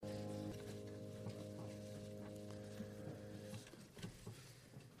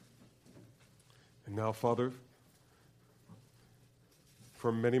And now, Father,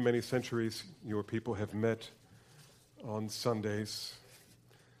 for many, many centuries, your people have met on Sundays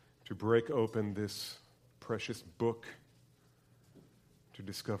to break open this precious book, to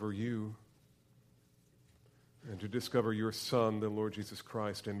discover you, and to discover your Son, the Lord Jesus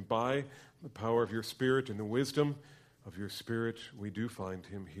Christ. And by the power of your Spirit and the wisdom of your Spirit, we do find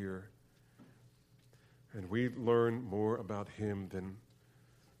him here. And we learn more about him than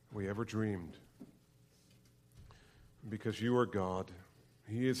we ever dreamed. Because you are God.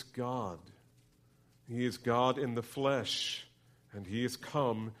 He is God. He is God in the flesh, and he has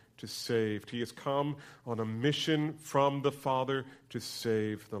come to save. He has come on a mission from the Father to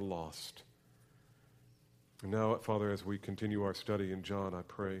save the lost. And now, Father, as we continue our study in John, I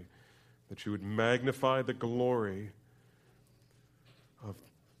pray that you would magnify the glory of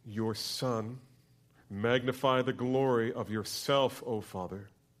your Son, magnify the glory of yourself, O Father,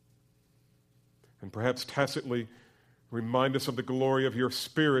 and perhaps tacitly remind us of the glory of your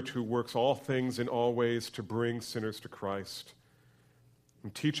Spirit who works all things in all ways to bring sinners to Christ.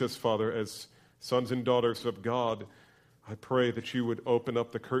 And teach us, Father, as sons and daughters of God, I pray that you would open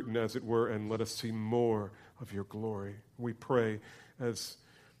up the curtain, as it were, and let us see more of your glory. We pray, as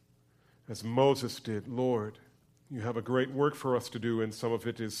Moses did, Lord, you have a great work for us to do, and some of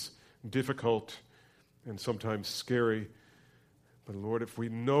it is difficult and sometimes scary. But Lord, if we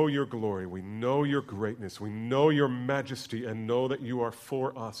know your glory, we know your greatness, we know your majesty, and know that you are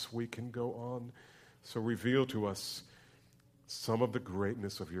for us, we can go on. So reveal to us some of the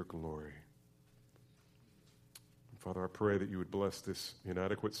greatness of your glory. Father, I pray that you would bless this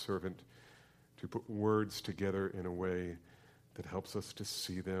inadequate servant to put words together in a way that helps us to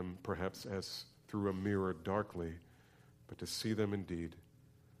see them, perhaps as through a mirror darkly, but to see them indeed.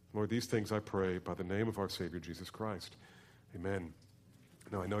 Lord, these things I pray by the name of our Savior, Jesus Christ. Amen.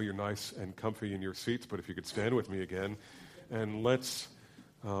 Now, I know you're nice and comfy in your seats, but if you could stand with me again, and let's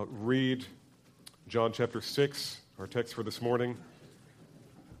read John chapter 6, our text for this morning,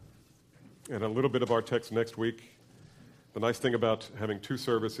 and a little bit of our text next week. The nice thing about having two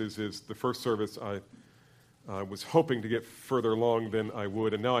services is the first service I was hoping to get further along than I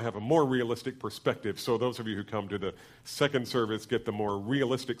would, and now I have a more realistic perspective. So those of you who come to the second service get the more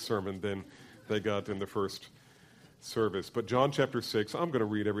realistic sermon than they got in the first service. But John chapter 6, I'm going to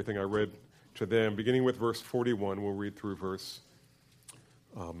read everything I read to them, beginning with verse 41. We'll read through verse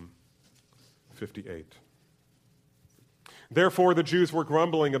 58. Therefore the Jews were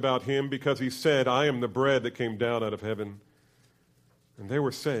grumbling about him because he said, I am the bread that came down out of heaven. And they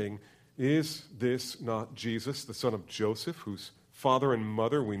were saying, is this not Jesus, the son of Joseph, whose father and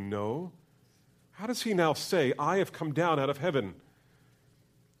mother we know? How does he now say, I have come down out of heaven?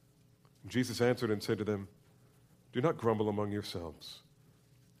 And Jesus answered and said to them, do not grumble among yourselves.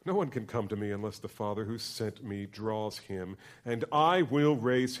 No one can come to me unless the Father who sent me draws him, and I will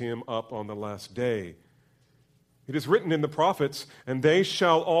raise him up on the last day. It is written in the prophets, and they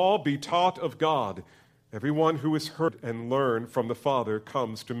shall all be taught of God. Everyone who has heard and learned from the Father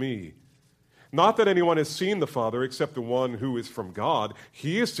comes to me. Not that anyone has seen the Father except the one who is from God.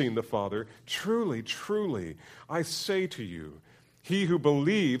 He has seen the Father. Truly, truly, I say to you, he who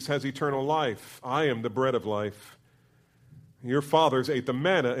believes has eternal life. I am the bread of life. Your fathers ate the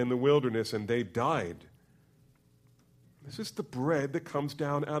manna in the wilderness, and they died. This is the bread that comes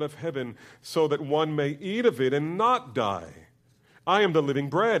down out of heaven, so that one may eat of it and not die. I am the living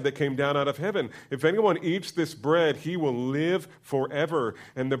bread that came down out of heaven. If anyone eats this bread, he will live forever.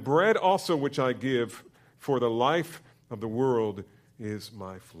 And the bread also which I give for the life of the world is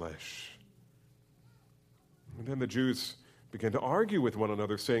my flesh. And then the Jews began to argue with one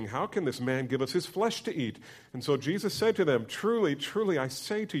another, saying, how can this man give us his flesh to eat? And so Jesus said to them, truly, truly, I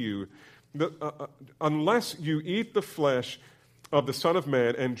say to you, that, unless you eat the flesh of the Son of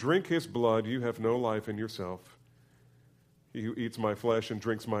Man and drink his blood, you have no life in yourself. He who eats my flesh and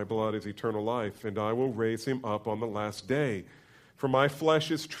drinks my blood is eternal life, and I will raise him up on the last day. For my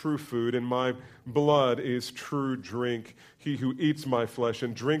flesh is true food, and my blood is true drink. He who eats my flesh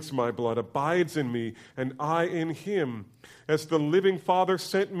and drinks my blood abides in me, and I in him. As the living Father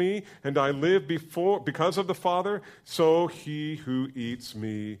sent me, and I live because of the Father, so he who eats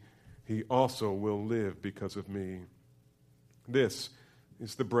me, he also will live because of me. This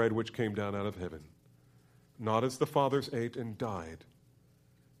is the bread which came down out of heaven, not as the fathers ate and died.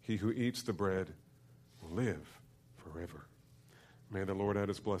 He who eats the bread will live forever. May the Lord add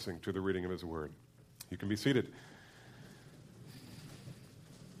his blessing to the reading of his word. You can be seated.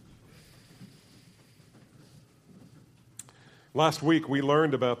 Last week we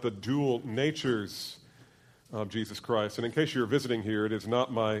learned about the dual natures of Jesus Christ. And in case you're visiting here, it is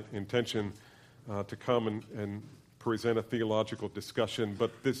not my intention to come and present a theological discussion,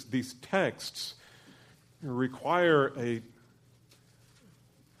 but these texts require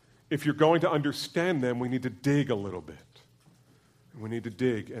if you're going to understand them, we need to dig a little bit. We need to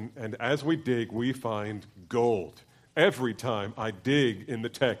dig, and as we dig, we find gold. Every time I dig in the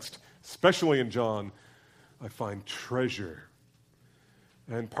text, especially in John, I find treasure.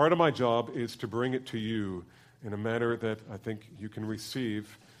 And part of my job is to bring it to you in a manner that I think you can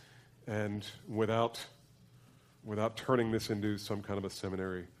receive, and without turning this into some kind of a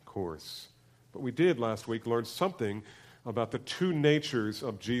seminary course. But we did last week learn something about the two natures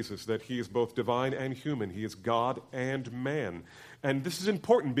of Jesus, that he is both divine and human. He is God and man. And this is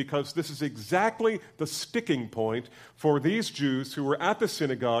important because this is exactly the sticking point for these Jews who were at the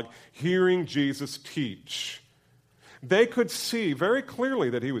synagogue hearing Jesus teach. They could see very clearly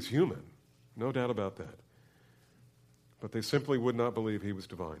that he was human, no doubt about that. But they simply would not believe he was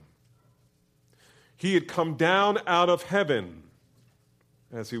divine. He had come down out of heaven,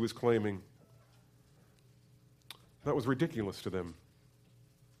 as he was claiming. That was ridiculous to them.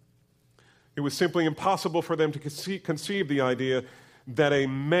 It was simply impossible for them to conceive the idea that a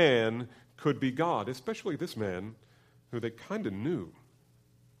man could be God, especially this man who they kind of knew.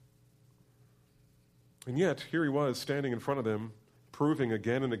 And yet, here he was standing in front of them, proving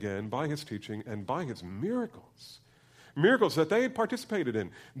again and again by his teaching and by his miracles that they had participated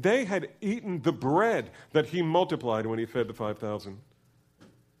in. They had eaten the bread that he multiplied when he fed the 5,000.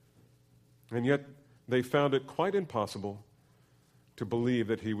 And yet, they found it quite impossible to believe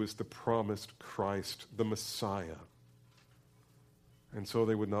that he was the promised Christ, the Messiah. And so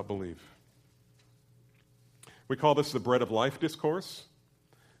they would not believe. We call this the bread of life discourse.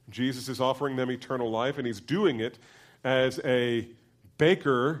 Jesus is offering them eternal life, and he's doing it as a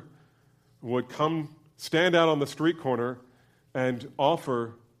baker would come stand out on the street corner and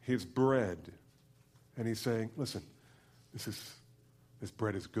offer his bread. And he's saying, listen, this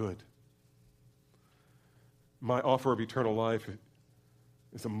bread is good. My offer of eternal life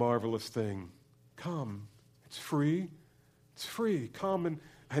is a marvelous thing. Come, it's free. It's free. Come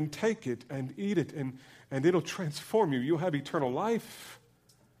and take it and eat it, and it'll transform you. You'll have eternal life.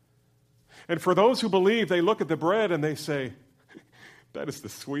 And for those who believe, they look at the bread and they say, that is the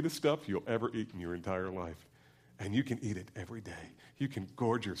sweetest stuff you'll ever eat in your entire life. And you can eat it every day. You can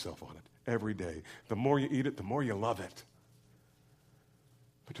gorge yourself on it every day. The more you eat it, the more you love it.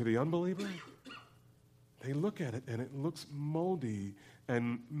 But to the unbeliever, they look at it and it looks moldy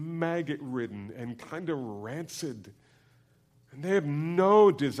and maggot-ridden and kind of rancid. And they have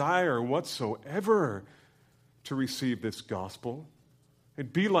no desire whatsoever to receive this gospel.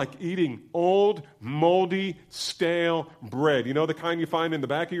 It'd be like eating old, moldy, stale bread. You know, the kind you find in the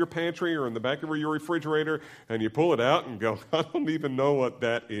back of your pantry or in the back of your refrigerator, and you pull it out and go, I don't even know what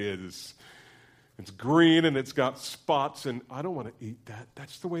that is. It's green and it's got spots, and I don't want to eat that.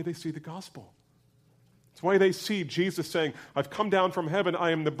 That's the way they see the gospel. It's the way they see Jesus saying, I've come down from heaven,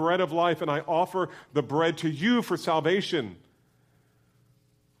 I am the bread of life, and I offer the bread to you for salvation.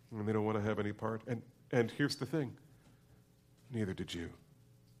 And they don't want to have any part. And here's the thing, neither did you.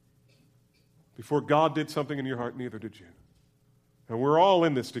 Before God did something in your heart, neither did you. And we're all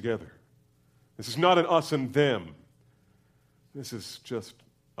in this together. This is not an us and them. This is just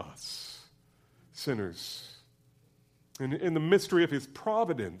us, sinners. And in the mystery of his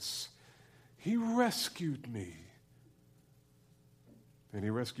providence, he rescued me. And he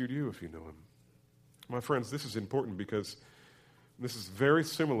rescued you if you know him. My friends, this is important because this is very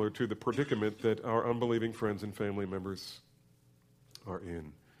similar to the predicament that our unbelieving friends and family members are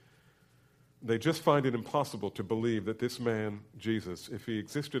in. They just find it impossible to believe that this man, Jesus, if he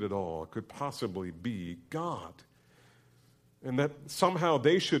existed at all, could possibly be God. And that somehow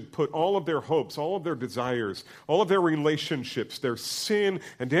they should put all of their hopes, all of their desires, all of their relationships, their sin,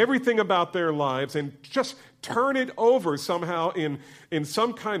 and everything about their lives, and just turn it over somehow in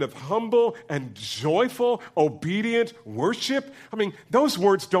some kind of humble and joyful, obedient worship. I mean, those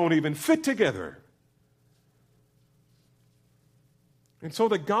words don't even fit together. And so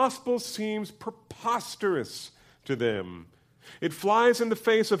the gospel seems preposterous to them. It flies in the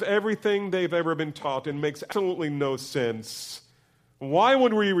face of everything they've ever been taught and makes absolutely no sense. Why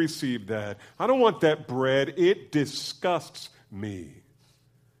would we receive that? I don't want that bread. It disgusts me.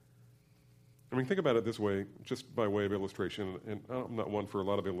 I mean, think about it this way, just by way of illustration. And I'm not one for a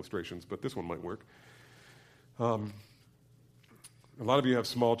lot of illustrations, but this one might work. A lot of you have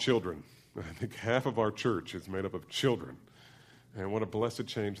small children. I think half of our church is made up of children. And what a blessed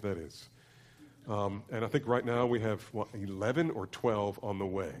change that is. And I think right now we have, 11 or 12 on the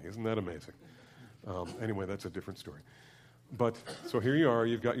way. Isn't that amazing? Anyway, that's a different story. But so here you are,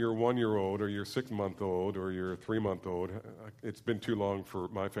 you've got your 1-year-old or your 6-month-old or your 3-month-old. It's been too long for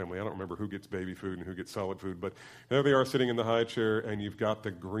my family. I don't remember who gets baby food and who gets solid food, but there they are sitting in the high chair, and you've got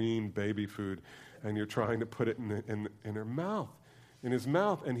the green baby food, and you're trying to put it in her mouth, in his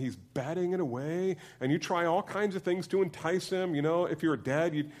mouth, and he's batting it away, and you try all kinds of things to entice him. You know, if you're a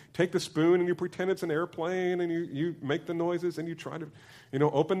dad, you take the spoon and you pretend it's an airplane, and you make the noises, and you try to,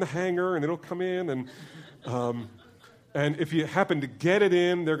 open the hanger, and it'll come in, and if you happen to get it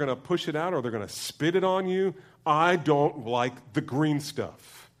in, they're going to push it out or they're going to spit it on you. I don't like the green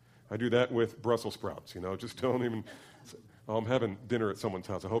stuff. I do that with Brussels sprouts, just don't even. I'm having dinner at someone's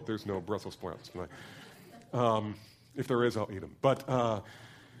house. I hope there's no Brussels sprouts tonight. If there is, I'll eat them. But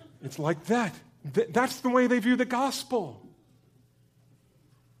it's like that. That's the way they view the gospel.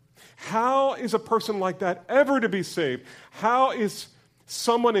 How is a person like that ever to be saved? How is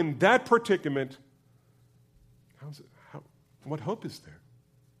someone in that predicament? What hope is there?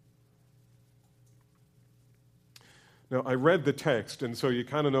 Now, I read the text, and so you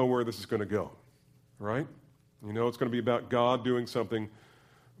kind of know where this is going to go, right? It's going to be about God doing something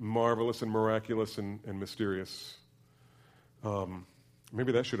marvelous and miraculous and mysterious.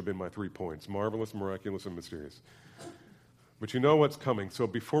 Maybe that should have been my 3 points: marvelous, miraculous, and mysterious. But you know what's coming. So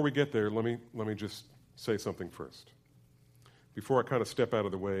before we get there, let me just say something first. Before I kind of step out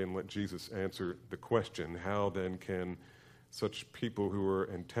of the way and let Jesus answer the question, how then can such people who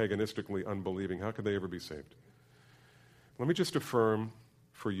are antagonistically unbelieving, how could they ever be saved? Let me just affirm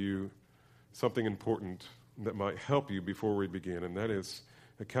for you something important that might help you before we begin, and that is,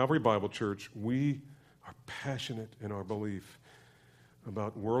 at Calvary Bible Church, we are passionate in our belief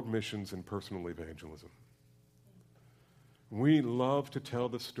about world missions and personal evangelism. We love to tell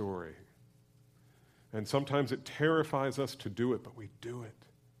the story, and sometimes it terrifies us to do it, but we do it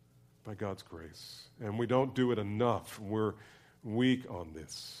by God's grace. And we don't do it enough. We're weak on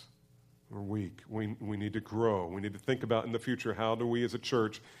this. We're weak. We need to grow. We need to think about in the future, how do we as a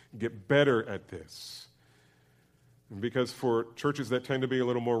church get better at this? And because for churches that tend to be a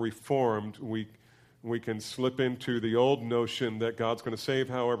little more reformed, we can slip into the old notion that God's going to save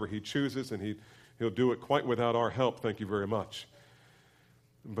however he chooses, and he'll do it quite without our help, thank you very much.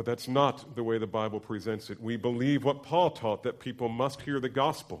 But that's not the way the Bible presents it. We believe what Paul taught, that people must hear the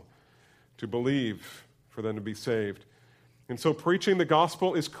gospel to believe for them to be saved. And so preaching the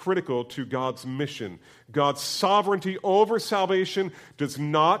gospel is critical to God's mission. God's sovereignty over salvation does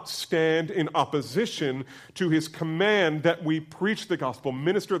not stand in opposition to his command that we preach the gospel,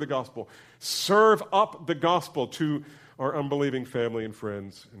 minister the gospel, serve up the gospel to our unbelieving family and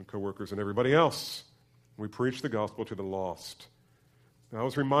friends and coworkers and everybody else. We preach the gospel to the lost. Now, I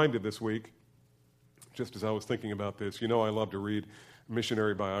was reminded this week, just as I was thinking about this, I love to read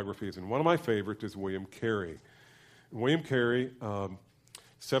missionary biographies, and one of my favorites is William Carey. William Carey,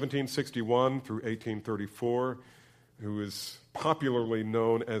 1761 through 1834, who is popularly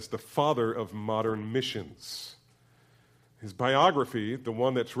known as the father of modern missions. His biography, the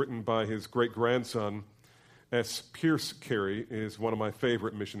one that's written by his great-grandson, S. Pierce Carey, is one of my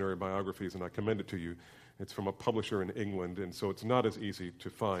favorite missionary biographies, and I commend it to you. It's from a publisher in England, and so it's not as easy to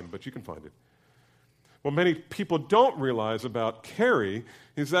find, but you can find it. What many people don't realize about Carey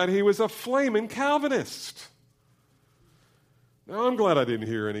is that he was a flaming Calvinist. Now, I'm glad I didn't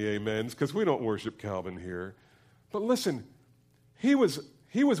hear any amens, because we don't worship Calvin here. But listen, he was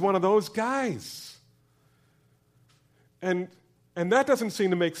one of those guys. And that doesn't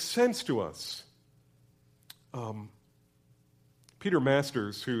seem to make sense to us. Peter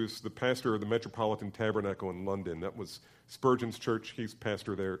Masters, who's the pastor of the Metropolitan Tabernacle in London, that was Spurgeon's church. He's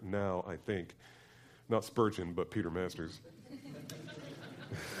pastor there now, I think. Not Spurgeon, but Peter Masters.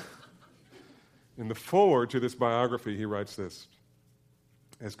 In the foreword to this biography, he writes this: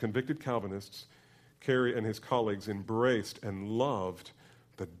 as convicted Calvinists, Carey and his colleagues embraced and loved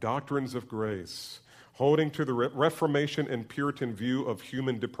the doctrines of grace, holding to the Reformation and Puritan view of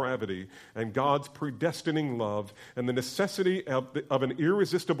human depravity and God's predestining love and the necessity of an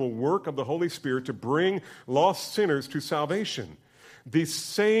irresistible work of the Holy Spirit to bring lost sinners to salvation. These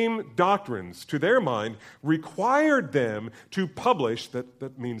same doctrines, to their mind, required them to publish,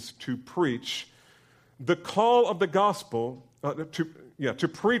 that means to preach, the call of the gospel, to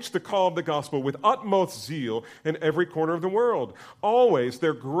preach the call of the gospel with utmost zeal in every corner of the world. Always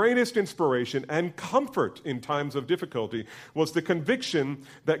their greatest inspiration and comfort in times of difficulty was the conviction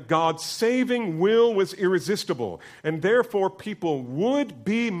that God's saving will was irresistible, and therefore people would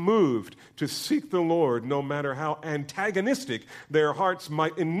be moved to seek the Lord no matter how antagonistic their hearts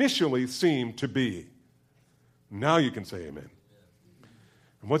might initially seem to be. Now you can say amen.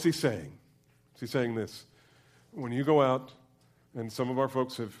 And what's he saying? He's saying this: when you go out And some of our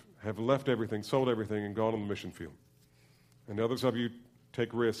folks have left everything, sold everything, and gone on the mission field. And others of you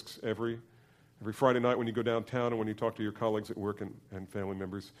take risks every Friday night when you go downtown and when you talk to your colleagues at work and family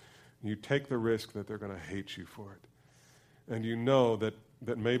members. You take the risk that they're going to hate you for it. And you know that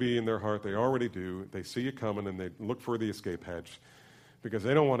maybe in their heart they already do. They see you coming and they look for the escape hatch because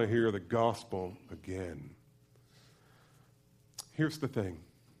they don't want to hear the gospel again. Here's the thing.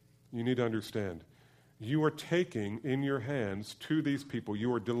 You need to understand. You are taking in your hands to these people,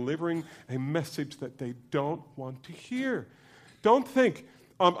 you are delivering a message that they don't want to hear. Don't think,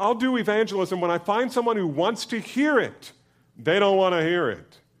 I'll do evangelism when I find someone who wants to hear it. They don't want to hear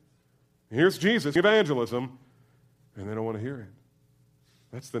it. Here's Jesus, evangelism, and they don't want to hear it.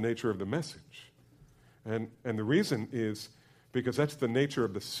 That's the nature of the message. And the reason is because that's the nature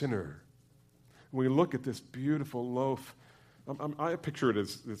of the sinner. We look at this beautiful loaf. I picture it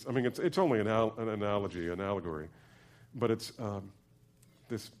as, it's only an analogy, an allegory, but it's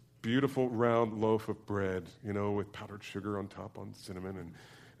this beautiful round loaf of bread, with powdered sugar on top, on cinnamon,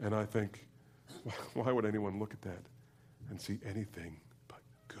 and I think, why would anyone look at that and see anything but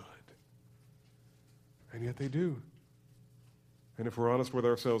good? And yet they do. And if we're honest with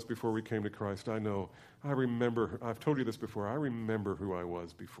ourselves before we came to Christ, I remember, I've told you this before, I remember who I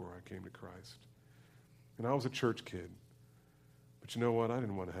was before I came to Christ. And I was a church kid. But you know what? I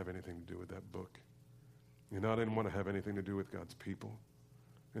didn't want to have anything to do with that book. And I didn't want to have anything to do with God's people.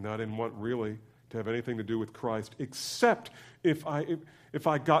 And I didn't want really to have anything to do with Christ, except if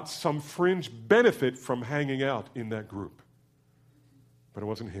I got some fringe benefit from hanging out in that group. But it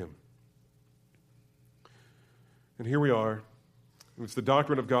wasn't him. And here we are. It was the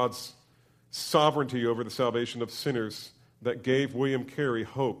doctrine of God's sovereignty over the salvation of sinners that gave William Carey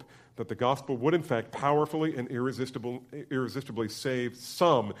hope that the gospel would in fact powerfully and irresistibly save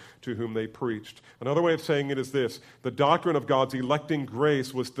some to whom they preached. Another way of saying it is this: the doctrine of God's electing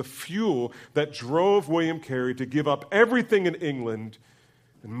grace was the fuel that drove William Carey to give up everything in England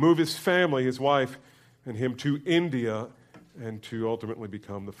and move his family, his wife, and him to India and to ultimately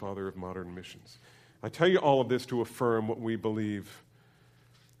become the father of modern missions. I tell you all of this to affirm what we believe.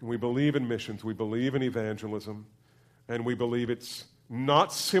 We believe in missions, we believe in evangelism, and we believe it's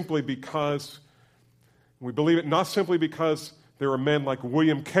not simply because there are men like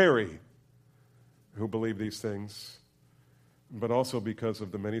William Carey who believe these things, but also because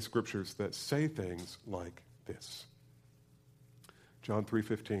of the many scriptures that say things like this. John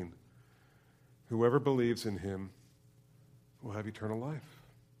 3:15, whoever believes in him will have eternal life.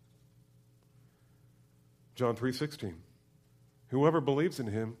 John 3:16, whoever believes in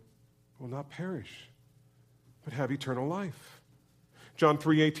him will not perish, but have eternal life. John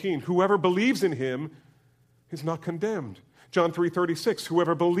 3:18, whoever believes in him is not condemned. John 3:36,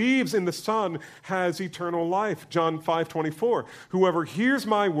 whoever believes in the Son has eternal life. John 5:24, whoever hears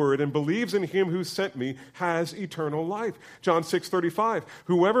my word and believes in him who sent me has eternal life. John 6:35,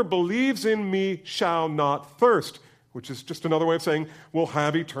 whoever believes in me shall not thirst, which is just another way of saying will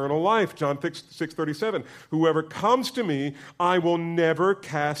have eternal life. John 6:37, whoever comes to me I will never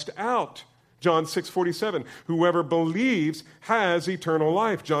cast out. John 6:47, whoever believes has eternal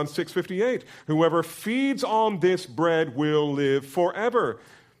life. John 6:58, whoever feeds on this bread will live forever.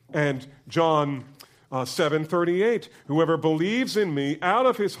 And John 7:38, whoever believes in me, out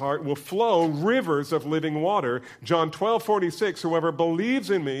of his heart will flow rivers of living water. John 12:46, whoever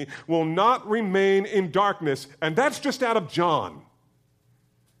believes in me will not remain in darkness. And that's just out of John.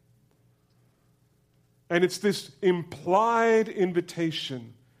 And it's this implied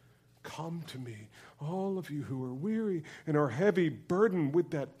invitation. Come to me, all of you who are weary and are heavy, burdened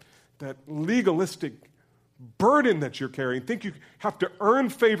with that legalistic burden that you're carrying. Think you have to earn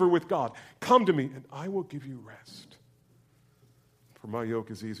favor with God. Come to me, and I will give you rest. For my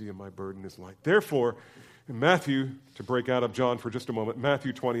yoke is easy and my burden is light. Therefore, in Matthew, to break out of John for just a moment,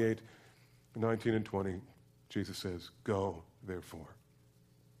 Matthew 28:19 and 20, Jesus says, go, therefore,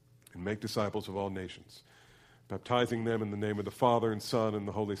 and make disciples of all nations, baptizing them in the name of the Father and Son and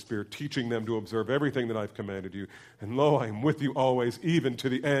the Holy Spirit, teaching them to observe everything that I've commanded you. And lo, I am with you always, even to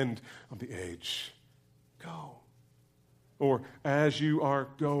the end of the age. Go. Or as you are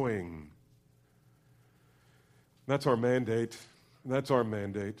going. That's our mandate. That's our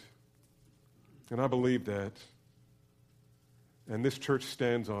mandate. And I believe that. And this church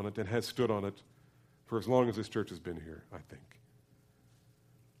stands on it and has stood on it for as long as this church has been here, I think.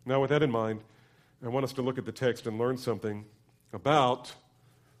 Now, with that in mind, I want us to look at the text and learn something about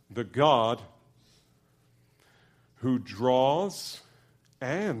the God who draws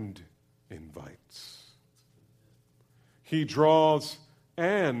and invites. He draws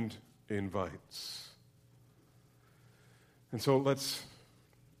and invites. And so let's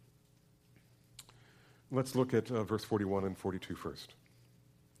look at verse 41 and 42 first.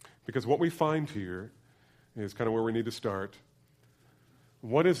 Because what we find here is kind of where we need to start.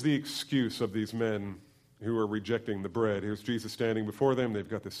 What is the excuse of these men who are rejecting the bread? Here's Jesus standing before them. They've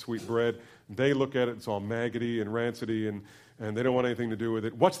got this sweet bread. They look at it. It's all maggoty and rancidy, and they don't want anything to do with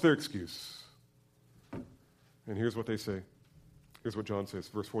it. What's their excuse? And here's what they say. Here's what John says,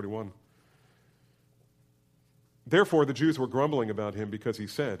 verse 41. Therefore the Jews were grumbling about him because he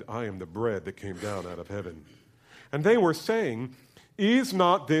said, I am the bread that came down out of heaven. And they were saying, is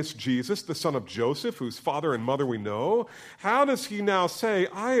not this Jesus, the son of Joseph, whose father and mother we know? How does he now say,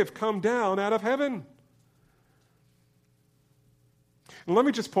 I have come down out of heaven? And let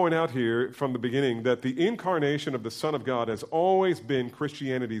me just point out here from the beginning that the incarnation of the Son of God has always been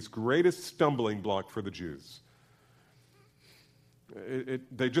Christianity's greatest stumbling block for the Jews.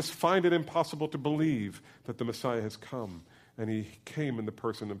 They just find it impossible to believe that the Messiah has come, and he came in the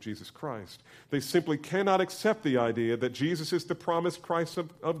person of Jesus Christ. They simply cannot accept the idea that Jesus is the promised Christ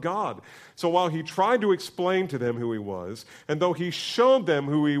of God. So while he tried to explain to them who he was, and though he showed them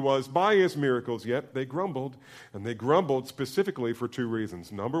who he was by his miracles, yet they grumbled. And they grumbled specifically for two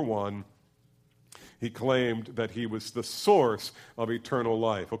reasons. Number one, he claimed that he was the source of eternal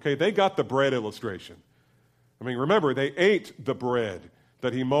life. Okay, they got the bread illustration. I mean, remember, they ate the bread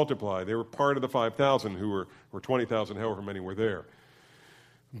that he multiplied. They were part of the 5,000 who were, or 20,000, however many were there.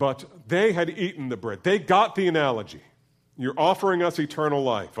 But they had eaten the bread. They got the analogy. You're offering us eternal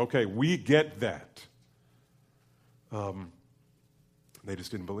life. Okay, we get that. They just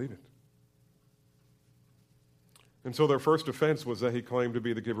didn't believe it. And so their first offense was that he claimed to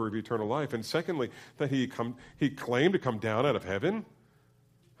be the giver of eternal life. And secondly, that he claimed to come down out of heaven.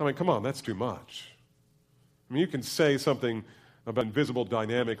 I mean, come on, that's too much. I mean, you can say something about invisible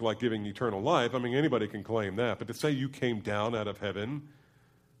dynamic like giving eternal life. I mean, anybody can claim that. But to say you came down out of heaven,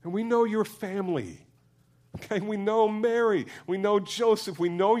 and we know your family. Okay, we know Mary. We know Joseph. We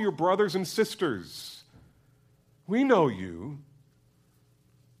know your brothers and sisters. We know you.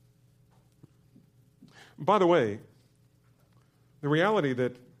 By the way, the reality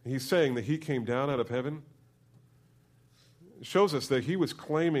that he's saying that he came down out of heaven shows us that he was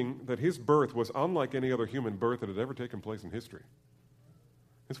claiming that his birth was unlike any other human birth that had ever taken place in history.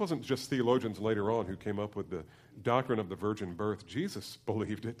 This wasn't just theologians later on who came up with the doctrine of the virgin birth. Jesus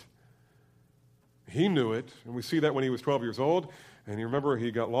believed it. He knew it, and we see that when he was 12 years old, and you remember he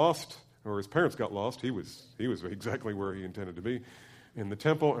got lost, or his parents got lost. He was exactly where he intended to be, in the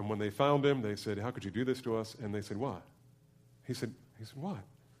temple, and when they found him, they said, how could you do this to us? And they said, what? He said, what?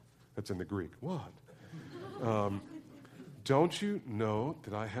 That's in the Greek. What? Don't you know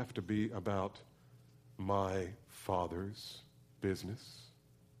that I have to be about my Father's business?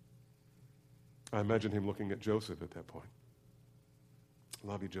 I imagine him looking at Joseph at that point.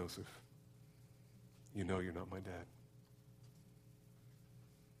 Love you, Joseph. You know you're not my dad.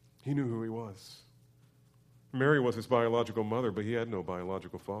 He knew who he was. Mary was his biological mother, but he had no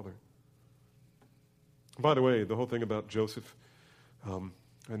biological father. By the way, the whole thing about Joseph,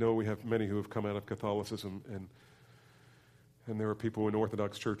 I know we have many who have come out of Catholicism, and there are people in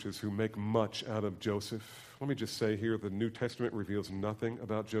Orthodox churches who make much out of Joseph. Let me just say here, the New Testament reveals nothing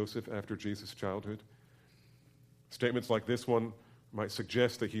about Joseph after Jesus' childhood. Statements like this one might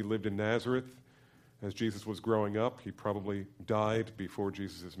suggest that he lived in Nazareth as Jesus was growing up. He probably died before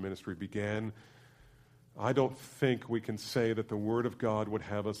Jesus' ministry began. I don't think we can say that the Word of God would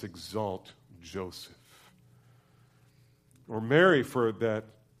have us exalt Joseph. Or Mary for that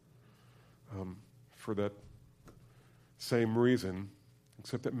same reason,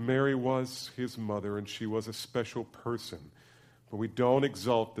 except that Mary was his mother and she was a special person. But we don't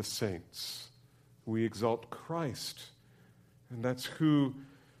exalt the saints. We exalt Christ. And that's who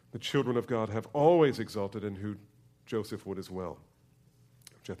the children of God have always exalted, and who Joseph would as well,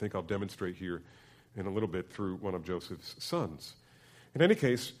 which I think I'll demonstrate here in a little bit through one of Joseph's sons. In any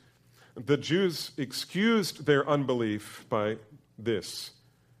case, the Jews excused their unbelief by this.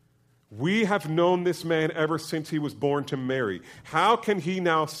 We have known this man ever since he was born to Mary. How can he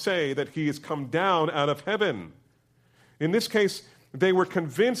now say that he has come down out of heaven? In this case, they were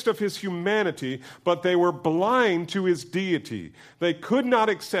convinced of his humanity, but they were blind to his deity. They could not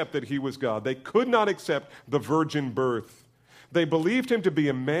accept that he was God. They could not accept the virgin birth. They believed him to be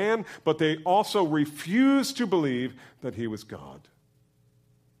a man, but they also refused to believe that he was God.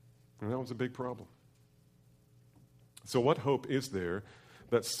 And that was a big problem. So what hope is there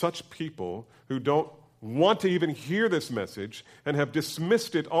that such people who don't want to even hear this message and have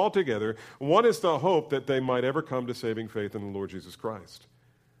dismissed it altogether, what is the hope that they might ever come to saving faith in the Lord Jesus Christ?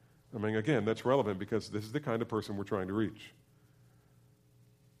 I mean, again, that's relevant because this is the kind of person we're trying to reach.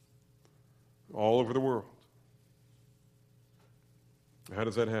 all over the world. How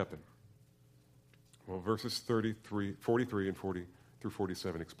does that happen? Well, verses 43 and 40 through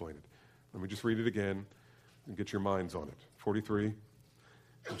 47 explain it. Let me just read it again and get your minds on it. 43,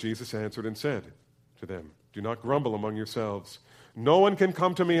 Jesus answered and said to them, "Do not grumble among yourselves. No one can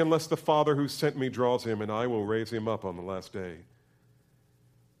come to me unless the Father who sent me draws him, and I will raise him up on the last day.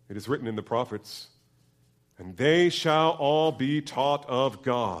 It is written in the prophets, and they shall all be taught of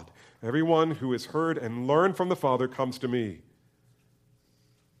God. Everyone who has heard and learned from the Father comes to me.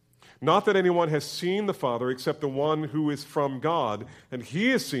 Not that anyone has seen the Father except the one who is from God, and he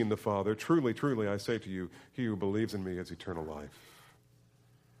has seen the Father. Truly, truly, I say to you, he who believes in me has eternal life."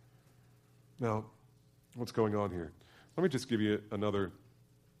 Now, what's going on here? Let me just give you another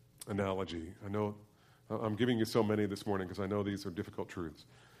analogy. I know I'm giving you so many this morning because I know these are difficult truths.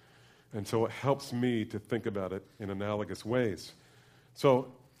 And so it helps me to think about it in analogous ways.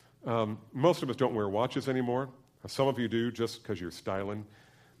 So most of us don't wear watches anymore. Some of you do just because you're styling.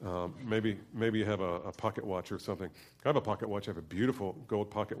 Maybe you have a pocket watch or something. I have a pocket watch. I have a beautiful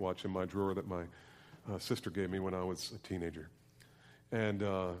gold pocket watch in my drawer that my sister gave me when I was a teenager. And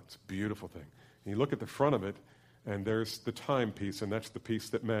it's a beautiful thing. And you look at the front of it, and there's the timepiece, and that's the piece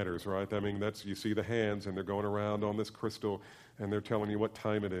that matters, right? I mean, you see the hands, and they're going around on this crystal, and they're telling you what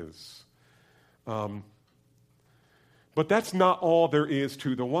time it is. But that's not all there is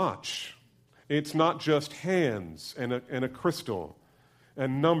to the watch. It's not just hands and a crystal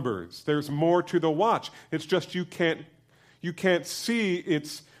and numbers. There's more to the watch. It's just you can't see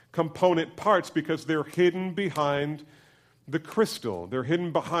its component parts because they're hidden behind the crystal. They're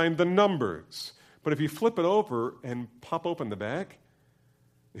hidden behind the numbers. But if you flip it over and pop open the back,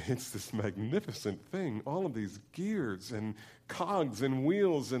 it's this magnificent thing. All of these gears and cogs and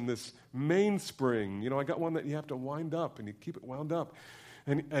wheels and this mainspring. You know, I got one that you have to wind up and you keep it wound up.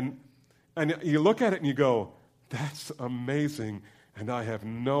 And you look at it and you go, that's amazing. And I have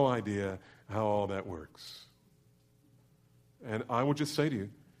no idea how all that works. And I would just say to you,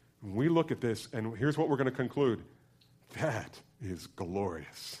 we look at this and here's what we're going to conclude. That is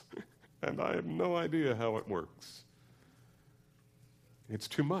glorious. And I have no idea how it works. It's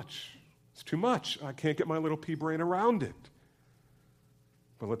too much. It's too much. I can't get my little pea brain around it.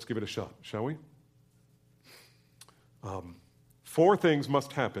 But let's give it a shot, shall we? 4 things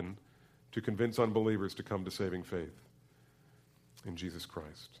must happen to convince unbelievers to come to saving faith in Jesus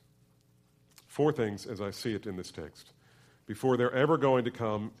Christ. 4 things as I see it in this text. Before they're ever going to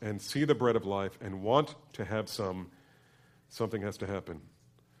come and see the bread of life and want to have something has to happen.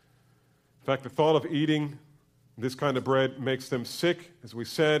 In fact, the thought of eating this kind of bread makes them sick, as we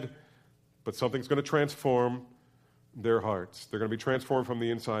said, but something's going to transform their hearts. They're going to be transformed from the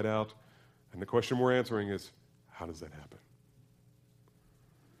inside out. And the question we're answering is, how does that happen?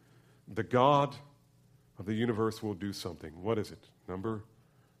 The God of the universe will do something. What is it?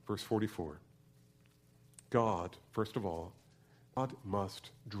 Verse 44. God, first of all, God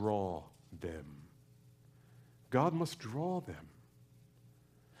must draw them. God must draw them.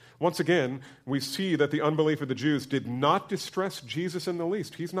 Once again, we see that the unbelief of the Jews did not distress Jesus in the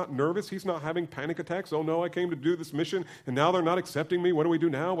least. He's not nervous. He's not having panic attacks. Oh, no, I came to do this mission, and now they're not accepting me. What do we do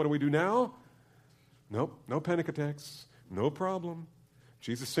now? What do we do now? Nope, no panic attacks. No problem.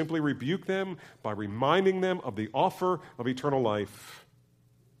 Jesus simply rebuked them by reminding them of the offer of eternal life.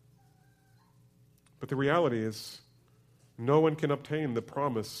 But the reality is, no one can obtain the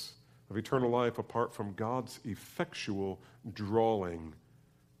promise of eternal life apart from God's effectual drawing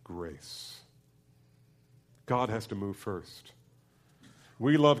grace. God has to move first.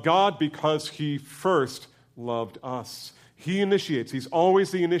 We love God because He first loved us. He initiates. He's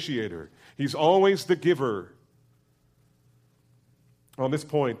always the initiator. He's always the giver. On this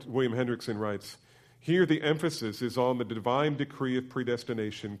point, William Hendrickson writes, "Here the emphasis is on the divine decree of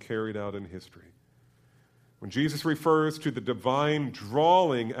predestination carried out in history. When Jesus refers to the divine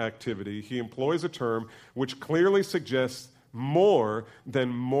drawing activity, he employs a term which clearly suggests more than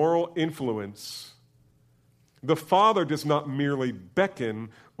moral influence. The Father does not merely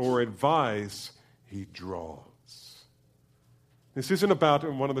beckon or advise, he draws." This isn't about,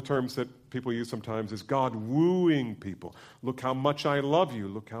 and one of the terms that people use sometimes is God wooing people. Look how much I love you.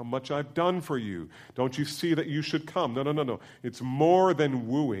 Look how much I've done for you. Don't you see that you should come? No. It's more than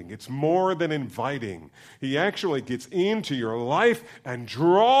wooing. It's more than inviting. He actually gets into your life and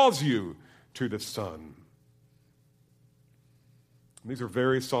draws you to the Son. These are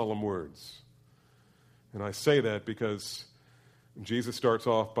very solemn words. And I say that because Jesus starts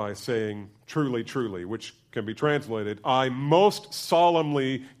off by saying, "Truly, truly," which can be translated, "I most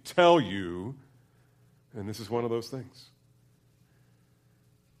solemnly tell you," and this is one of those things.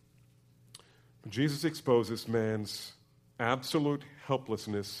 Jesus exposes man's absolute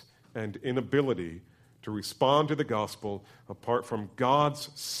helplessness and inability to respond to the gospel apart from God's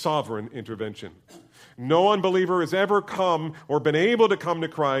sovereign intervention. No unbeliever has ever come or been able to come to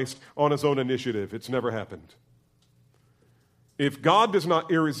Christ on his own initiative. It's never happened. If God does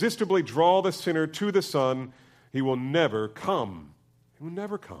not irresistibly draw the sinner to the Son, he will never come. He will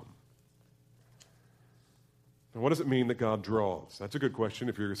never come. Now, what does it mean that God draws? That's a good question.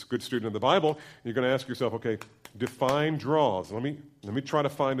 If you're a good student of the Bible, you're going to ask yourself, okay, define draws. Let me try to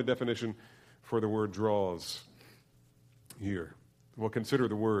find a definition for the word draws here. We'll consider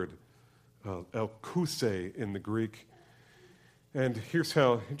the word elkuse in the Greek. And here's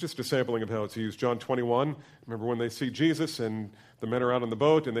how, just a sampling of how it's used. John 21, remember when they see Jesus and the men are out on the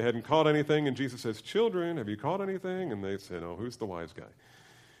boat and they hadn't caught anything, and Jesus says, "Children, have you caught anything?" And they say, "No, who's the wise guy?"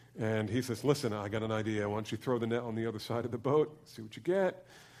 And he says, "Listen, I got an idea. Why don't you throw the net on the other side of the boat, see what you get?"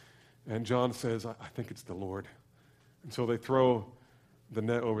 And John says, I think it's the Lord. And so they throw the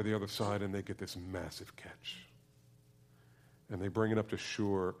net over the other side and they get this massive catch. And they bring it up to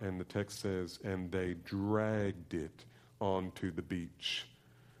shore, and the text says, and they dragged it onto the beach.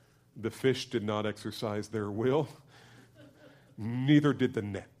 The fish did not exercise their will, neither did the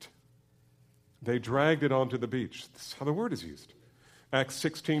net. They dragged it onto the beach. That's how the word is used. Acts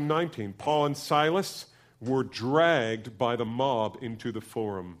 16:19, Paul and Silas were dragged by the mob into the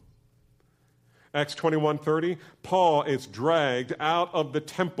forum. Acts 21:30, Paul is dragged out of the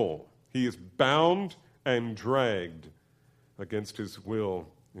temple. He is bound and dragged against his will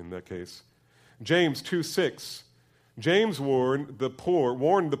in that case. James 2:6, James warned the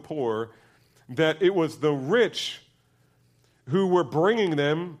poor that it was the rich who were bringing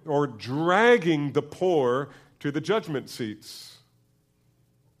them or dragging the poor to the judgment seats.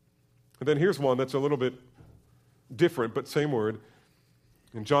 And then here's one that's a little bit different, but same word.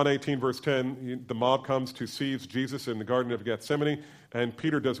 In John 18, verse 10, the mob comes to seize Jesus in the Garden of Gethsemane, and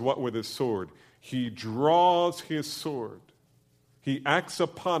Peter does what with his sword? He draws his sword. He acts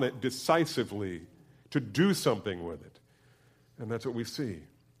upon it decisively to do something with it. And that's what we see.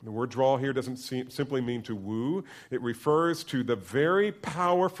 The word draw here doesn't simply mean to woo. It refers to the very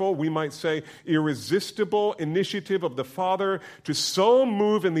powerful, we might say, irresistible initiative of the Father to so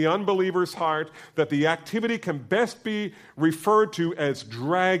move in the unbeliever's heart that the activity can best be referred to as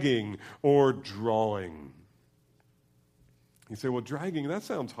dragging or drawing. You say, well, dragging, that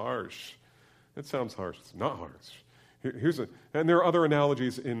sounds harsh. That sounds harsh. It's not harsh. And there are other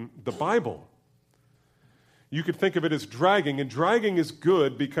analogies in the Bible. You could think of it as dragging, and dragging is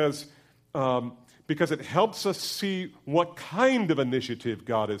good because it helps us see what kind of initiative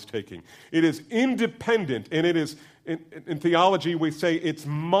God is taking. It is independent, and it is, in theology, we say it's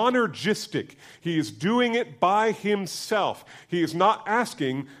monergistic. He is doing it by himself. He is not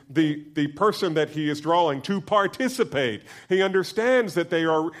asking the person that he is drawing to participate. He understands that they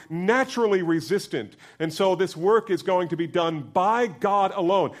are naturally resistant, and so this work is going to be done by God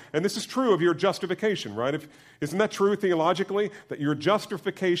alone. And this is true of your justification, right? Isn't that true theologically? That your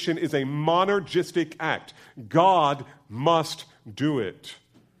justification is a monergistic act. God must do it.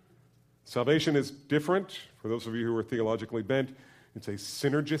 Salvation is different. For those of you who are theologically bent, it's a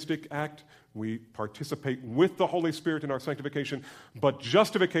synergistic act. We participate with the Holy Spirit in our sanctification. But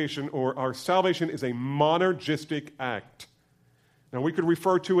justification, or our salvation, is a monergistic act. Now, we could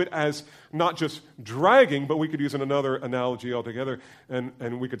refer to it as not just dragging, but we could use another analogy altogether,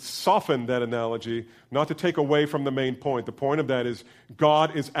 and we could soften that analogy, not to take away from the main point. The point of that is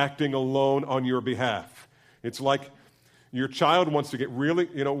God is acting alone on your behalf. It's like your child wants to get really,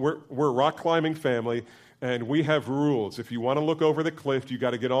 we're a rock climbing family, and we have rules. If you want to look over the cliff, you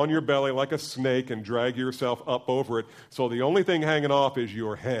got to get on your belly like a snake and drag yourself up over it. So the only thing hanging off is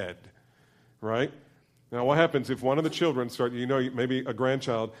your head, right? Now, what happens if one of the children maybe a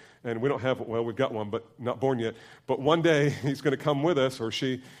grandchild, and we've got one, but not born yet, but one day he's going to come with us, or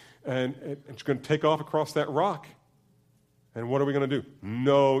she, and it's going to take off across that rock. And what are we going to do?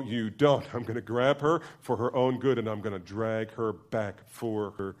 No, you don't. I'm going to grab her for her own good, and I'm going to drag her back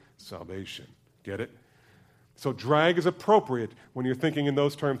for her salvation. Get it? So drag is appropriate when you're thinking in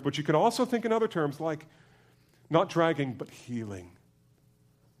those terms, but you can also think in other terms like not dragging, but healing.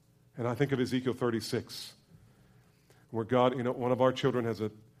 And I think of Ezekiel 36, where God, one of our children has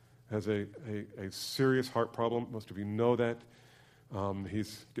a serious heart problem. Most of you know that.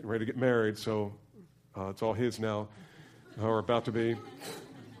 He's getting ready to get married, so it's all his now, or about to be.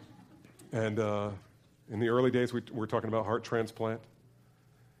 And in the early days, we're talking about heart transplant.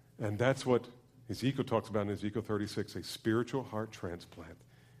 And that's what Ezekiel talks about in Ezekiel 36, a spiritual heart transplant,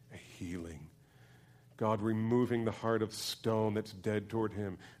 a healing. God removing the heart of stone that's dead toward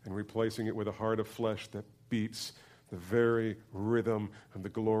him and replacing it with a heart of flesh that beats the very rhythm and the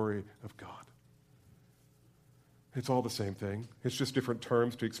glory of God. It's all the same thing. It's just different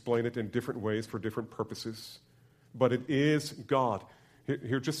terms to explain it in different ways for different purposes. But it is God.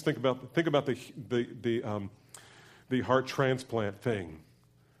 Here, just think about the heart transplant thing.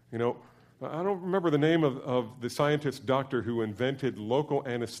 You know, I don't remember the name of the scientist doctor who invented local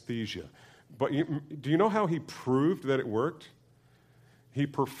anesthesia. But do you know how he proved that it worked? He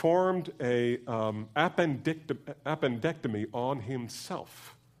performed a appendectomy on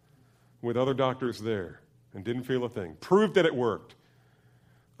himself with other doctors there and didn't feel a thing. Proved that it worked.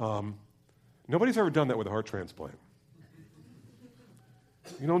 Nobody's ever done that with a heart transplant.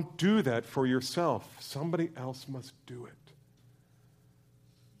 You don't do that for yourself. Somebody else must do it.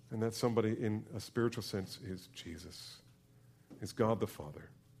 And that somebody, in a spiritual sense, is Jesus, is God the Father.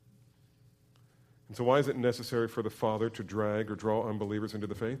 And so why is it necessary for the Father to drag or draw unbelievers into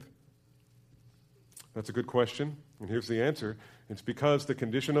the faith? That's a good question, and here's the answer. It's because the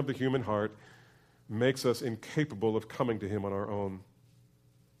condition of the human heart makes us incapable of coming to him on our own.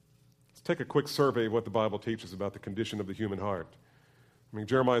 Let's take a quick survey of what the Bible teaches about the condition of the human heart. I mean,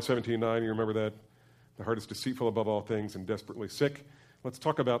 Jeremiah 17:9, you remember that? The heart is deceitful above all things and desperately sick. Let's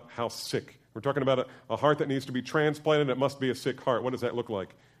talk about how sick. We're talking about a heart that needs to be transplanted. It must be a sick heart. What does that look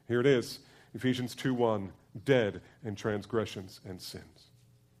like? Here it is. Ephesians 2:1, dead in transgressions and sins.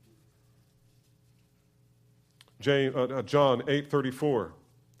 John 8:34,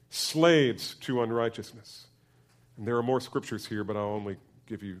 slaves to unrighteousness. And there are more scriptures here, but I'll only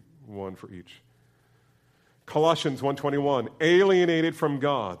give you one for each. Colossians 1:21, alienated from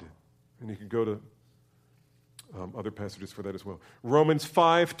God. And you can go to other passages for that as well. Romans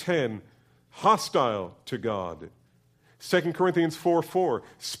 5:10, hostile to God. 2 Corinthians 4:4,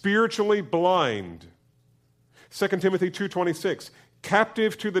 spiritually blind. 2 Timothy 2:26,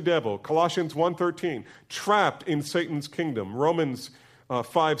 captive to the devil. Colossians 1:13, trapped in Satan's kingdom. Romans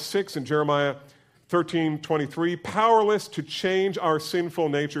 5:6 and Jeremiah 13:23, powerless to change our sinful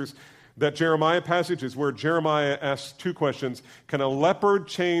natures. That Jeremiah passage is where Jeremiah asks two questions. Can a leopard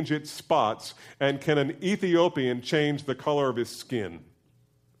change its spots? And can an Ethiopian change the color of his skin?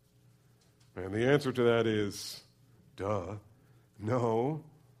 And the answer to that is, duh, no.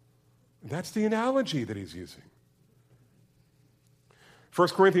 That's the analogy that he's using. 1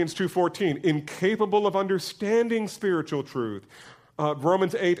 Corinthians 2:14, incapable of understanding spiritual truth.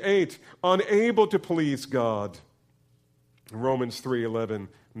 Romans 8:8, unable to please God. Romans 3:11,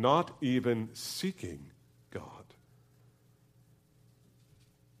 not even seeking God.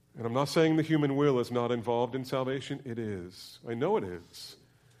 And I'm not saying the human will is not involved in salvation. It is. I know it is.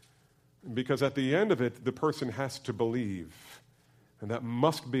 Because at the end of it, the person has to believe. And that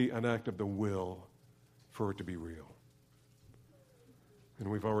must be an act of the will for it to be real. And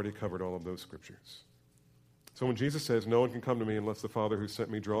we've already covered all of those scriptures. So when Jesus says, no one can come to me unless the Father who sent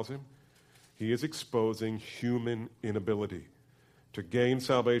me draws him, he is exposing human inability to gain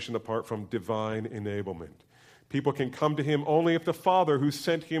salvation apart from divine enablement. People can come to him only if the Father who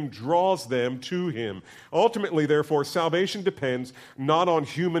sent him draws them to him. Ultimately, therefore, salvation depends not on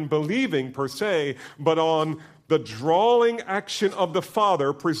human believing per se, but on the drawing action of the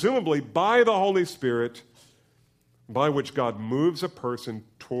Father, presumably by the Holy Spirit, by which God moves a person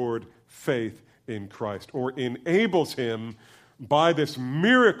toward faith in Christ, or enables him by this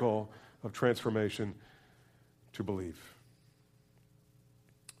miracle of transformation to believe.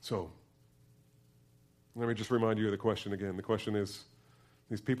 So, let me just remind you of the question again. The question is,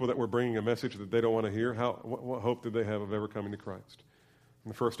 these people that were bringing a message that they don't want to hear, what hope did they have of ever coming to Christ?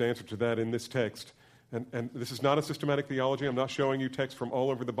 And the first answer to that in this text, and this is not a systematic theology. I'm not showing you texts from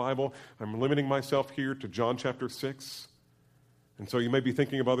all over the Bible. I'm limiting myself here to John chapter 6. And so you may be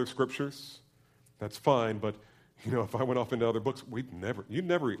thinking of other scriptures. That's fine, but if I went off into other books, you'd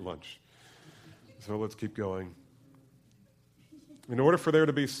never eat lunch. So let's keep going. In order for there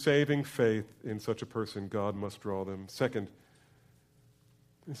to be saving faith in such a person, God must draw them. Second,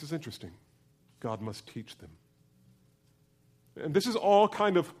 this is interesting, God must teach them. And this is all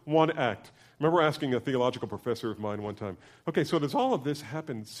kind of one act. I remember asking a theological professor of mine one time, okay, so does all of this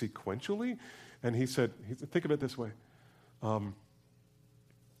happen sequentially? And he said, think of it this way.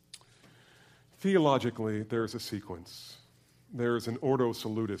 Theologically, there's a sequence. There's an ordo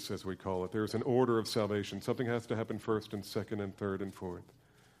salutis, as we call it. There's an order of salvation. Something has to happen first and second and third and fourth.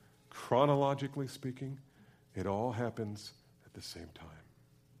 Chronologically speaking, it all happens at the same time.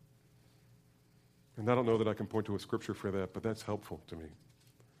 And I don't know that I can point to a scripture for that, but that's helpful to me.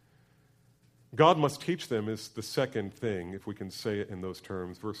 God must teach them is the second thing, if we can say it in those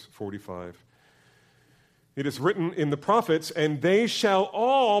terms. Verse 45. It is written in the prophets, and they shall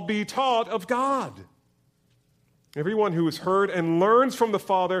all be taught of God. Everyone who has heard and learns from the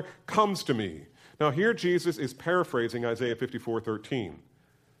Father comes to me. Now here Jesus is paraphrasing Isaiah 54:13.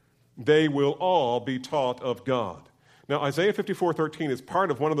 They will all be taught of God. Now, Isaiah 54:13 is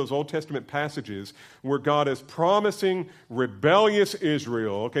part of one of those Old Testament passages where God is promising rebellious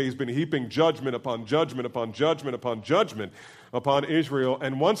Israel. Okay, he's been heaping judgment upon judgment upon judgment upon judgment upon Israel.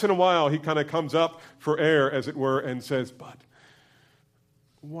 And once in a while, he kind of comes up for air, as it were, and says, but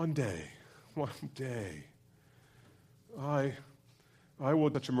one day, I will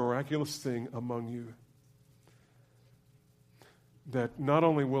do such a miraculous thing among you that not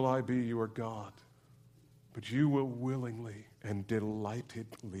only will I be your God, but you will willingly and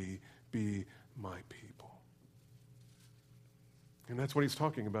delightedly be my people. And that's what he's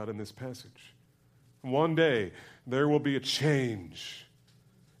talking about in this passage. One day, there will be a change,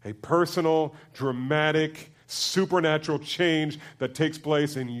 a personal, dramatic, supernatural change that takes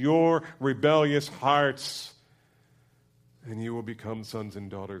place in your rebellious hearts, and you will become sons and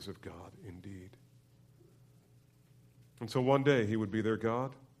daughters of God indeed. And so one day, he would be their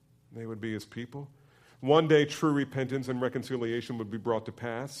God, they would be his people. One day, true repentance and reconciliation would be brought to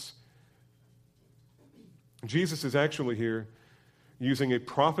pass. Jesus is actually here using a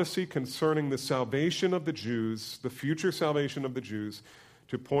prophecy concerning the salvation of the Jews, the future salvation of the Jews,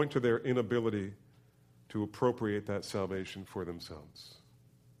 to point to their inability to appropriate that salvation for themselves.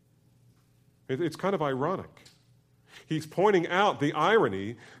 It's kind of ironic. He's pointing out the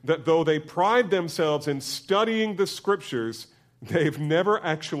irony that though they pride themselves in studying the Scriptures, they've never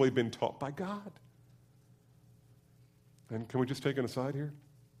actually been taught by God. And can we just take an aside here?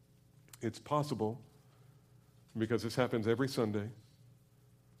 It's possible, because this happens every Sunday,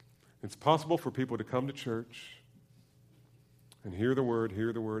 it's possible for people to come to church and hear the Word,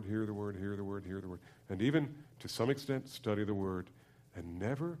 hear the Word, hear the Word, hear the Word, hear the Word, and even, to some extent, study the Word and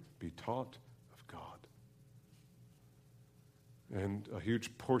never be taught of God. And a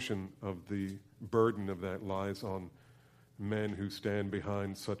huge portion of the burden of that lies on men who stand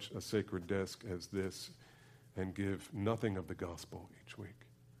behind such a sacred desk as this and give nothing of the gospel each week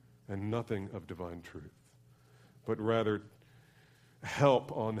and nothing of divine truth, but rather help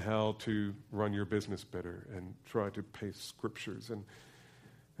on how to run your business better and try to paste scriptures.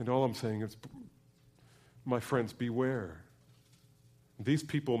 And all I'm saying is, my friends, beware. These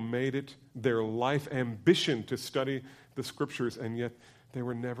people made it their life ambition to study the Scriptures, and yet they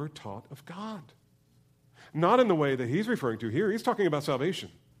were never taught of God. Not in the way that he's referring to here. He's talking about salvation.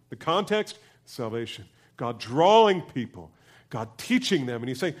 The context, salvation. God drawing people, God teaching them. And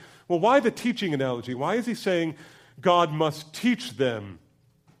he's saying, well, why the teaching analogy? Why is he saying God must teach them?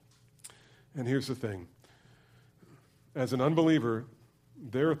 And here's the thing. As an unbeliever,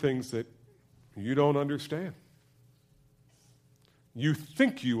 there are things that you don't understand. You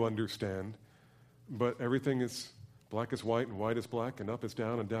think you understand, but everything is black is white and white is black and up is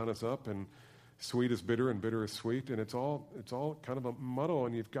down and down is up and sweet is bitter and bitter is sweet, and it's all kind of a muddle,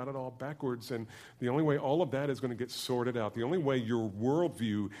 and you've got it all backwards. And the only way all of that is going to get sorted out, the only way your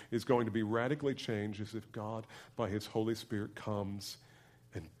worldview is going to be radically changed, is if God, by his Holy Spirit, comes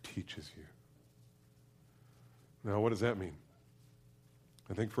and teaches you. Now, what does that mean?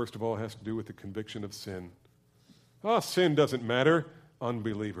 I think, first of all, it has to do with the conviction of sin. Sin doesn't matter,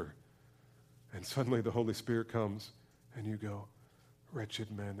 unbeliever. And suddenly the Holy Spirit comes, and you go, wretched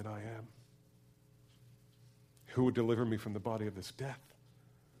man that I am. Who would deliver me from the body of this death?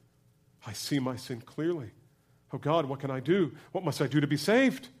 I see my sin clearly. Oh God, what can I do? What must I do to be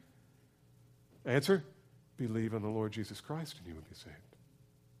saved? Answer, believe on the Lord Jesus Christ and you will be saved.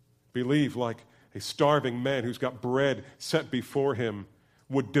 Believe like a starving man who's got bread set before him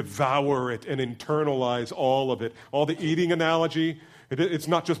would devour it and internalize all of it. All the eating analogy, it's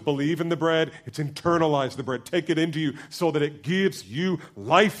not just believe in the bread, it's internalize the bread. Take it into you so that it gives you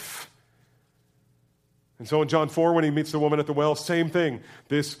life. And so in John 4, when he meets the woman at the well, same thing.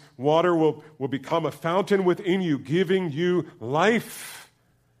 This water will become a fountain within you, giving you life.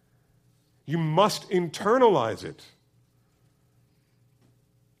 You must internalize it.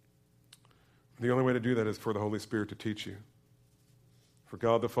 The only way to do that is for the Holy Spirit to teach you. For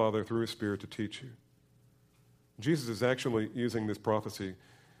God the Father, through his Spirit, to teach you. Jesus is actually using this prophecy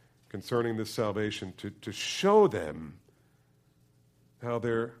concerning this salvation to show them how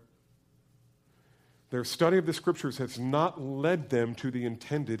their study of the Scriptures has not led them to the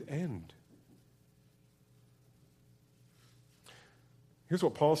intended end. Here's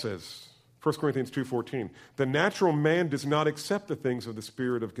what Paul says, 1 Corinthians 2:14. The natural man does not accept the things of the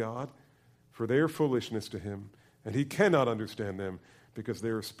Spirit of God, for they are foolishness to him, and he cannot understand them because they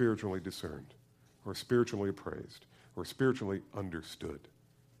are spiritually discerned. or spiritually appraised or spiritually understood.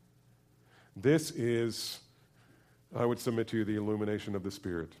 This is, I would submit to you, the illumination of the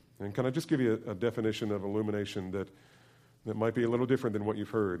Spirit. And can I just give you a definition of illumination that might be a little different than what you've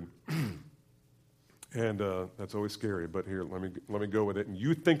heard? And that's always scary, but here, let me go with it. And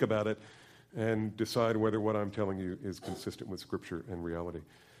you think about it and decide whether what I'm telling you is consistent with Scripture and reality.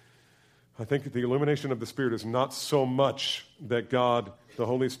 I think the illumination of the Spirit is not so much that God, the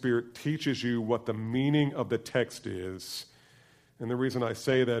Holy Spirit, teaches you what the meaning of the text is. And the reason I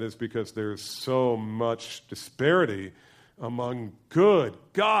say that is because there's so much disparity among good,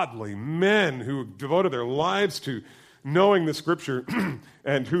 godly men who devoted their lives to knowing the Scripture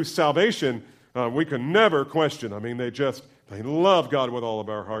and whose salvation we can never question. I mean, they love God with all of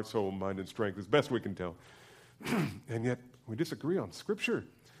our heart, soul, mind, and strength, as best we can tell. And yet, we disagree on Scripture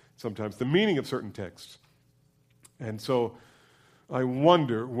sometimes, the meaning of certain texts. And so, I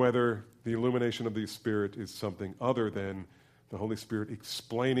wonder whether the illumination of the Spirit is something other than the Holy Spirit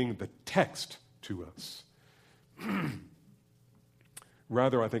explaining the text to us.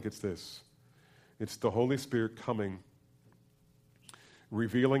 Rather, I think it's this. It's the Holy Spirit coming,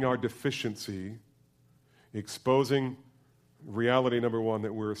 revealing our deficiency, exposing reality, number one,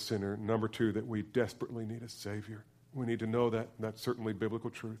 that we're a sinner. Number two, that we desperately need a Savior. We need to know that, and that's certainly biblical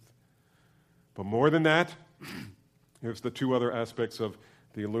truth. But more than that, here's the two other aspects of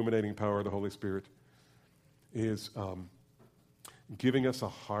the illuminating power of the Holy Spirit, is giving us a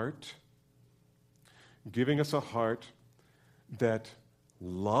heart that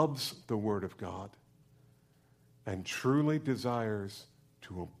loves the Word of God and truly desires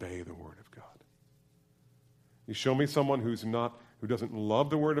to obey the Word of God. You show me someone who doesn't love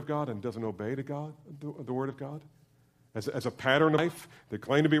the Word of God and doesn't obey the Word of God as a pattern of life. They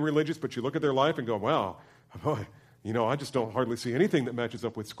claim to be religious, but you look at their life and go, wow, boy, I just don't hardly see anything that matches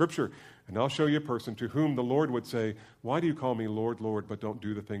up with Scripture. And I'll show you a person to whom the Lord would say, why do you call me Lord, Lord, but don't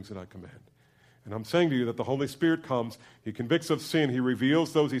do the things that I command? And I'm saying to you that the Holy Spirit comes, He convicts of sin, He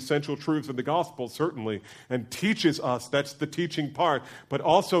reveals those essential truths of the gospel, certainly, and teaches us, that's the teaching part, but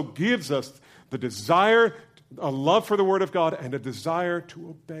also gives us the desire, a love for the Word of God, and a desire to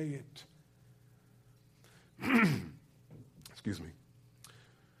obey it. Excuse me.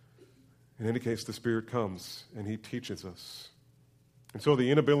 In any case, the Spirit comes and He teaches us. And so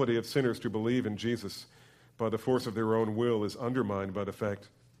the inability of sinners to believe in Jesus by the force of their own will is undermined by the fact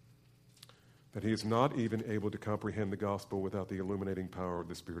that he is not even able to comprehend the gospel without the illuminating power of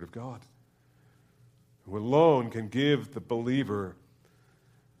the Spirit of God, who alone can give the believer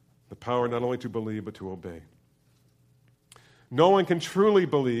the power not only to believe but to obey. No one can truly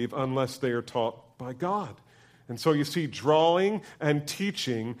believe unless they are taught by God. And so you see, drawing and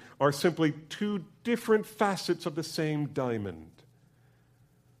teaching are simply two different facets of the same diamond.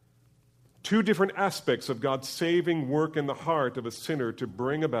 Two different aspects of God's saving work in the heart of a sinner to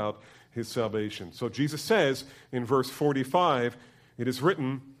bring about his salvation. So Jesus says in verse 45, it is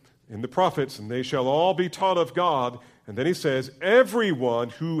written in the prophets, and they shall all be taught of God. And then he says, everyone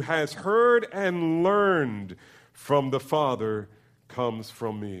who has heard and learned from the Father comes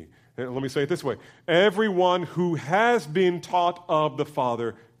from me. And let me say it this way. Everyone who has been taught of the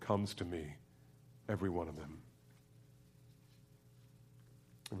Father comes to me. Every one of them.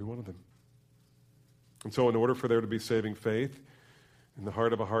 Every one of them. And so in order for there to be saving faith in the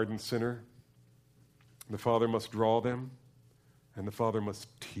heart of a hardened sinner, the Father must draw them, and the Father must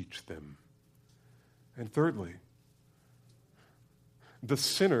teach them. And thirdly, the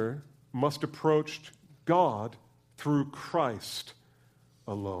sinner must approach God through Christ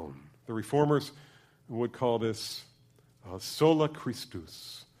alone. The Reformers would call this sola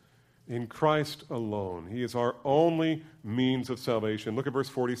Christus, in Christ alone. He is our only means of salvation. Look at verse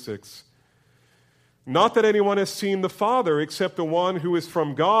 46. Not that anyone has seen the Father except the one who is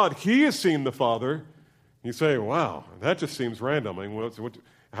from God. He has seen the Father. You say, wow, that just seems random. I mean,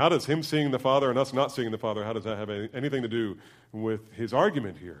 how does him seeing the Father and us not seeing the Father, how does that have anything to do with his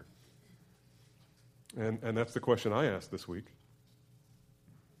argument here? And that's the question I asked this week.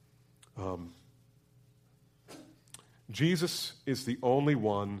 Jesus is the only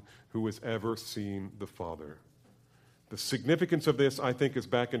one who has ever seen the Father. The significance of this, I think, is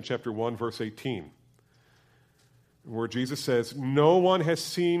back in chapter 1, verse 18, where Jesus says, no one has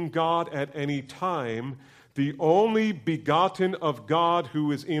seen God at any time. The only begotten of God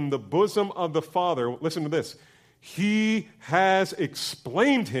who is in the bosom of the Father, listen to this, he has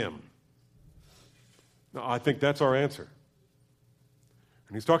explained him. Now, I think that's our answer.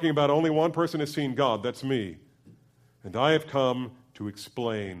 And he's talking about only one person has seen God, that's me. And I have come to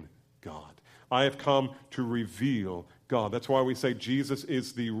explain God. I have come to reveal God. That's why we say Jesus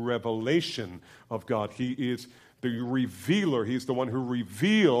is the revelation of God. He is the revealer. He's the one who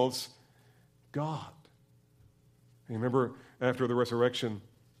reveals God. And remember, after the resurrection,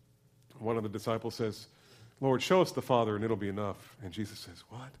 one of the disciples says, Lord, show us the Father and it'll be enough. And Jesus says,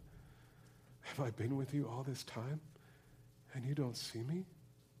 what? Have I been with you all this time and you don't see me?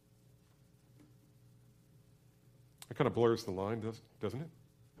 It kind of blurs the line, doesn't it?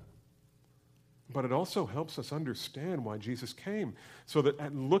 But it also helps us understand why Jesus came, so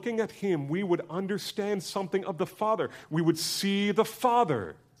that looking at him, we would understand something of the Father. We would see the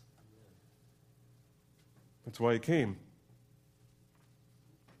Father. That's why he came.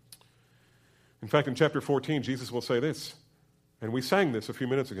 In fact, in chapter 14, Jesus will say this, and we sang this a few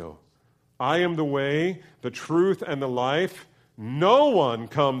minutes ago. I am the way, the truth, and the life. No one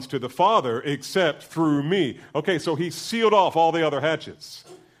comes to the Father except through me. Okay, so he sealed off all the other hatches.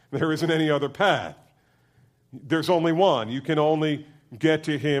 There isn't any other path. There's only one. You can only get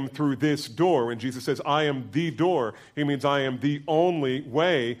to him through this door. When Jesus says, I am the door, he means I am the only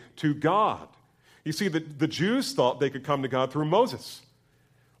way to God. You see, the Jews thought they could come to God through Moses,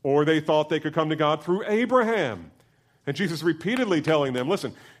 or they thought they could come to God through Abraham. And Jesus repeatedly telling them,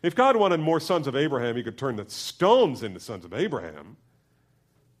 listen, if God wanted more sons of Abraham, he could turn the stones into sons of Abraham.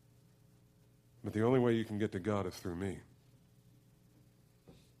 But the only way you can get to God is through me.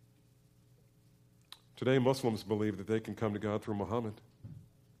 Today, Muslims believe that they can come to God through Muhammad.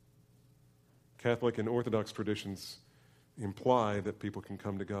 Catholic and Orthodox traditions imply that people can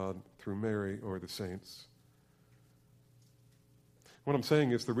come to God through Mary or the saints. What I'm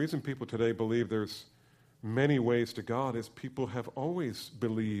saying is the reason people today believe there's many ways to God is people have always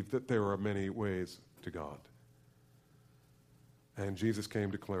believed that there are many ways to God. And Jesus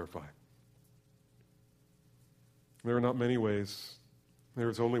came to clarify. There are not many ways. There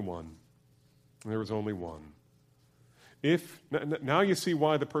is only one. There is only one. Now you see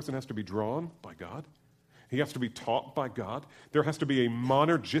why the person has to be drawn by God. He has to be taught by God. There has to be a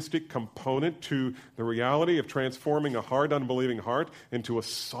monergistic component to the reality of transforming a hard, unbelieving heart into a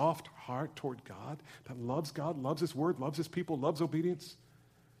soft heart toward God that loves God, loves his word, loves his people, loves obedience,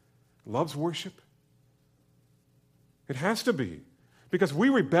 loves worship. It has to be. Because we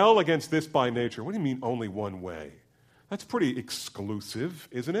rebel against this by nature. What do you mean only one way? That's pretty exclusive,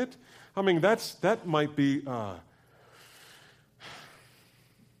 isn't it? I mean, that might be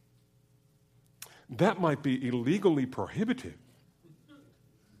illegally prohibited.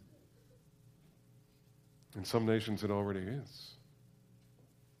 In some nations, it already is.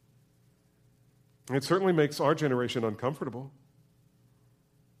 It certainly makes our generation uncomfortable.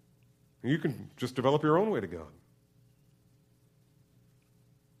 You can just develop your own way to God.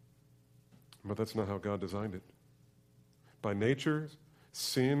 But that's not how God designed it. By nature,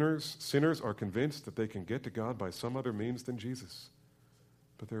 sinners are convinced that they can get to God by some other means than Jesus.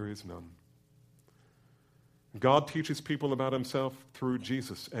 But there is none. God teaches people about himself through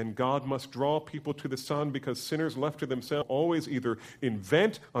Jesus, and God must draw people to the Son because sinners left to themselves always either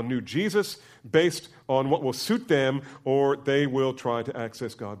invent a new Jesus based on what will suit them, or they will try to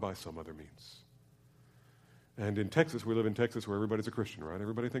access God by some other means. And in Texas, we live in Texas where everybody's a Christian, right?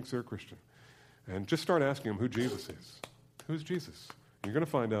 Everybody thinks they're a Christian. And just start asking them who Jesus is. Who's Jesus? You're going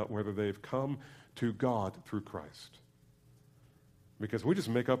to find out whether they've come to God through Christ. Because we just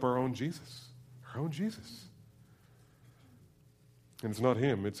make up our own Jesus. Our own Jesus. And it's not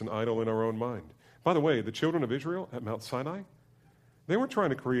him. It's an idol in our own mind. By the way, the children of Israel at Mount Sinai, they weren't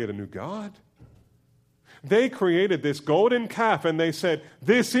trying to create a new God. They created this golden calf and they said,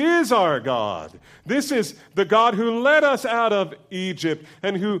 this is our God. This is the God who led us out of Egypt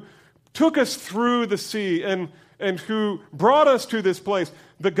and who took us through the sea and who brought us to this place.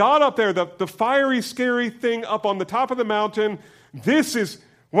 The God up there, the fiery, scary thing up on the top of the mountain, this is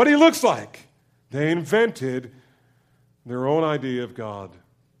what he looks like. They invented their own idea of God.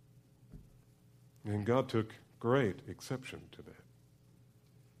 And God took great exception to that.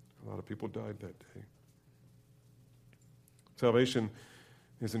 A lot of people died that day. Salvation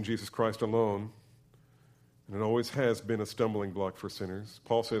is in Jesus Christ alone, and it always has been a stumbling block for sinners.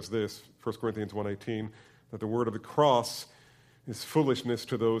 Paul says this, 1 Corinthians 1:18, that the word of the cross is foolishness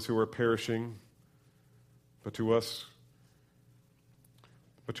to those who are perishing, but to us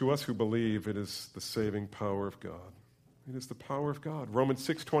who believe, it is the saving power of God. It is the power of God. Romans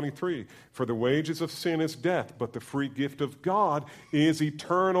 6:23, for the wages of sin is death, but the free gift of God is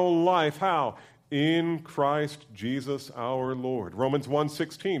eternal life. How? In Christ Jesus our Lord. Romans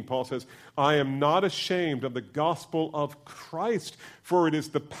 1:16, Paul says, I am not ashamed of the gospel of Christ, for it is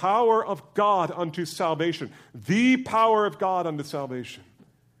the power of God unto salvation. The power of God unto salvation.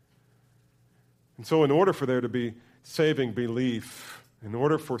 And so in order for there to be saving belief, in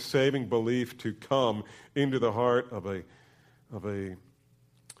order for saving belief to come into the heart of a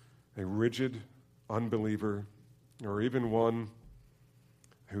rigid unbeliever, or even one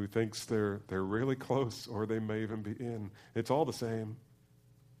who thinks they're really close, or they may even be in, it's all the same.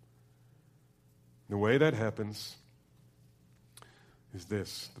 The way that happens is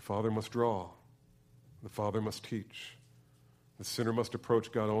this: the Father must draw, the Father must teach, the sinner must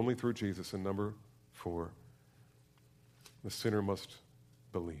approach God only through Jesus, and number 4, the sinner must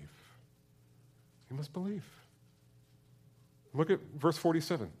believe. He must believe. Look at verse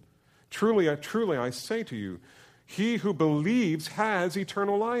 47. Truly, I say to you, he who believes has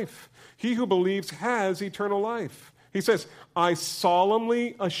eternal life. He who believes has eternal life. He says, I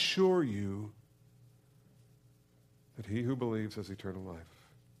solemnly assure you that he who believes has eternal life.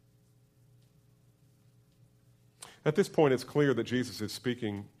 At this point, it's clear that Jesus is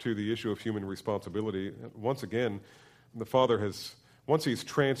speaking to the issue of human responsibility. Once again, the Father has, once he's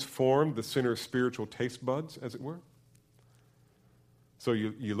transformed the sinner's spiritual taste buds, as it were. So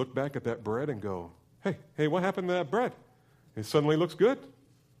you look back at that bread and go, hey, what happened to that bread? It suddenly looks good,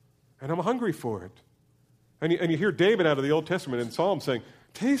 and I'm hungry for it. And you hear David out of the Old Testament in Psalms saying,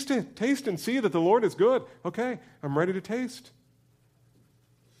 taste and see that the Lord is good. Okay, I'm ready to taste.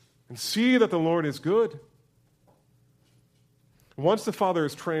 And see that the Lord is good. Once the Father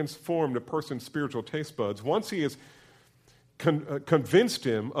has transformed a person's spiritual taste buds, once he has convinced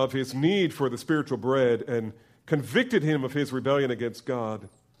him of his need for the spiritual bread and convicted him of his rebellion against God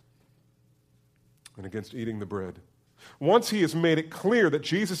and against eating the bread, once he has made it clear that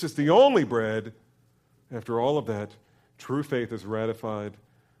Jesus is the only bread, after all of that, true faith is ratified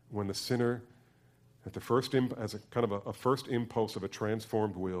when the sinner, at the first, as a kind of a first impulse of a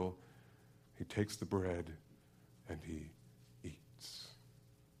transformed will, he takes the bread and he eats.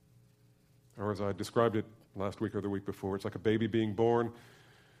 Or as I described it last week or the week before, it's like a baby being born,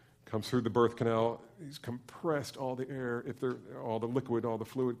 comes through the birth canal, he's compressed all the air, all the liquid, all the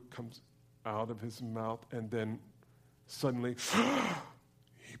fluid comes out of his mouth, and then suddenly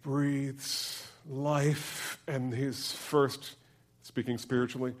he breathes life, and his first, speaking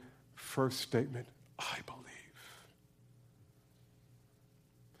spiritually, first statement, I believe.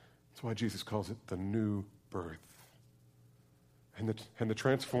 That's why Jesus calls it the new birth. And the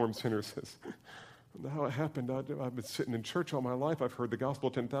transformed sinner says, how it happened, I've been sitting in church all my life, I've heard the gospel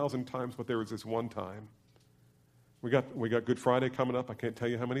 10,000 times, but there was this one time. We got Good Friday coming up. I can't tell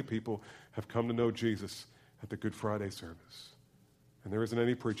you how many people have come to know Jesus at the Good Friday service. And there isn't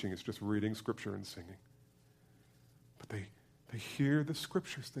any preaching, it's just reading Scripture and singing. But they hear the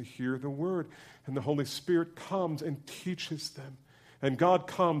Scriptures, they hear the Word, and the Holy Spirit comes and teaches them. And God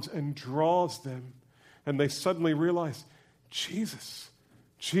comes and draws them. And they suddenly realize, Jesus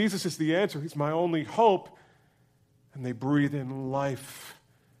is the answer. He's my only hope. And they breathe in life,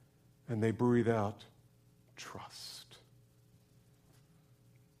 and they breathe out trust.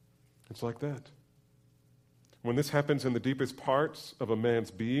 It's like that. When this happens in the deepest parts of a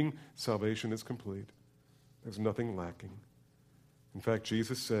man's being, salvation is complete. There's nothing lacking. In fact,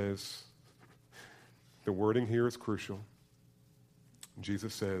 Jesus says, the wording here is crucial.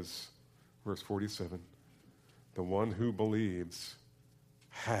 Jesus says, verse 47, the one who believes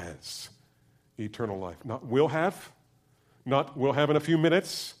has eternal life. Not will have, not will have in a few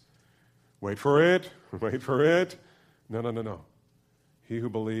minutes. Wait for it. No. He who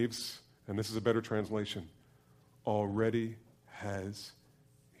believes, and this is a better translation, already has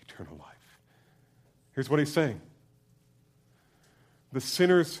eternal life. Here's what he's saying. The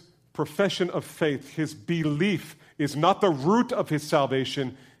sinner's profession of faith, his belief, is not the root of his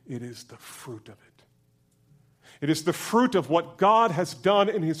salvation, it is the fruit of it. It is the fruit of what God has done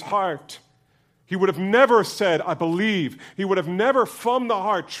in his heart. He would have never said, I believe. He would have never from the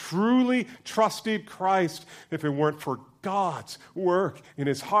heart truly trusted Christ if it weren't for God's work in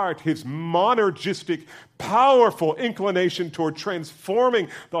his heart, his monergistic, powerful inclination toward transforming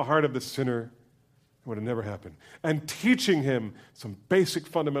the heart of the sinner. It would have never happened. And teaching him some basic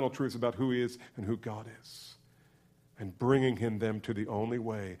fundamental truths about who he is and who God is. And bringing them to the only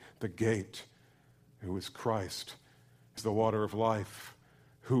way, the gate, who is Christ, is the water of life,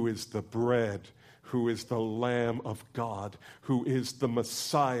 who is the bread, who is the Lamb of God, who is the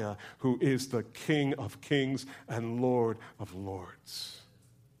Messiah, who is the King of kings and Lord of lords.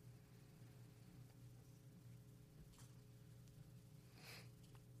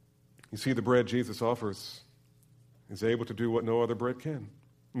 You see, the bread Jesus offers is able to do what no other bread can.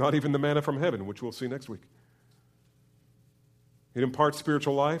 Not even the manna from heaven, which we'll see next week. It imparts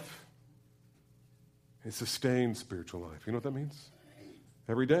spiritual life. It sustains spiritual life. You know what that means?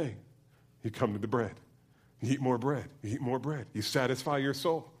 Every day, you come to the bread. You eat more bread. You eat more bread. You satisfy your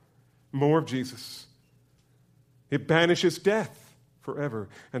soul. More of Jesus. It banishes death forever.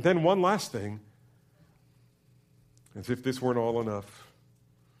 And then one last thing, as if this weren't all enough,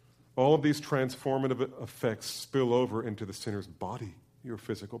 all of these transformative effects spill over into the sinner's body, your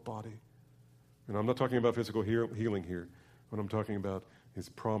physical body. And I'm not talking about physical healing here. What I'm talking about is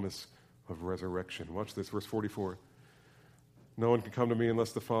promise of resurrection. Watch this, verse 44. No one can come to me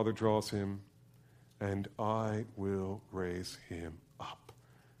unless the Father draws him, and I will raise him up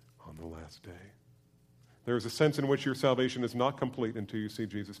on the last day. There is a sense in which your salvation is not complete until you see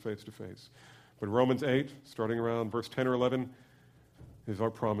Jesus face to face. But Romans 8, starting around verse 10 or 11, is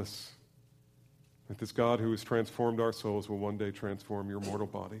our promise that this God who has transformed our souls will one day transform your mortal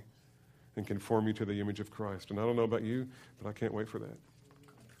body and conform you to the image of Christ. And I don't know about you, but I can't wait for that.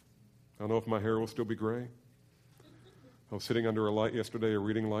 I don't know if my hair will still be gray. I was sitting under a light yesterday, a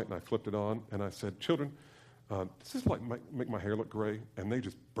reading light, and I flipped it on, and I said, children, does this light make my hair look gray? And they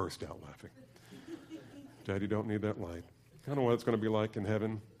just burst out laughing. Dad, you don't need that light. I don't know what it's going to be like in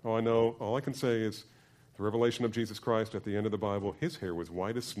heaven. Oh, I know. All I can say is the revelation of Jesus Christ at the end of the Bible, his hair was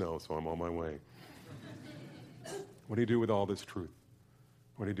white as snow, so I'm on my way. What do you do with all this truth?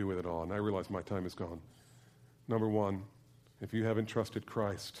 What do you do with it all? And I realize my time is gone. Number one, if you haven't trusted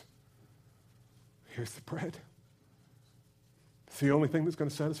Christ, here's the bread. It's the only thing that's going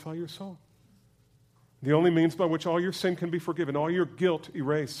to satisfy your soul. The only means by which all your sin can be forgiven, all your guilt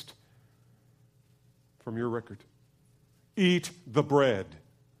erased from your record. Eat the bread.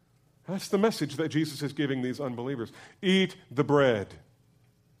 That's the message that Jesus is giving these unbelievers. Eat the bread.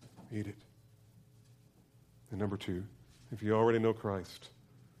 Eat it. And number two, if you already know Christ,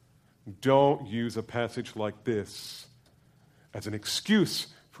 don't use a passage like this as an excuse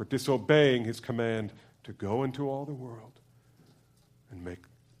for disobeying his command to go into all the world and make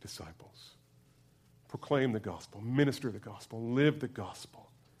disciples. Proclaim the gospel, minister the gospel, live the gospel,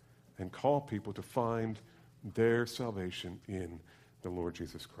 and call people to find their salvation in the Lord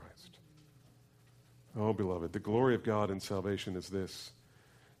Jesus Christ. Oh, beloved, the glory of God in salvation is this,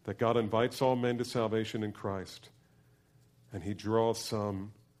 that God invites all men to salvation in Christ, and he draws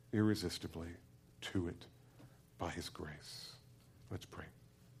some irresistibly to it by his grace. Let's pray.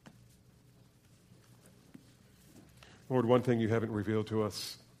 Lord, one thing you haven't revealed to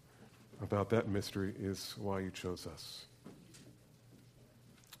us about that mystery is why you chose us.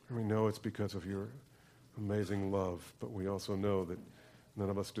 And we know it's because of your amazing love, but we also know that none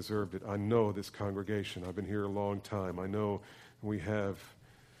of us deserved it. I know this congregation. I've been here a long time. I know we have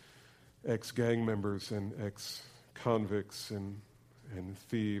ex-gang members and ex-convicts and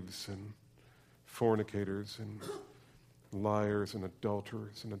thieves and fornicators and liars and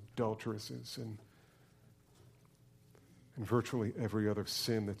adulterers and adulteresses and virtually every other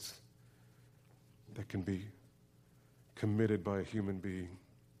sin that can be committed by a human being.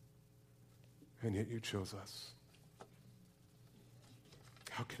 And yet you chose us.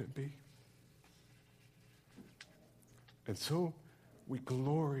 How can it be? And so we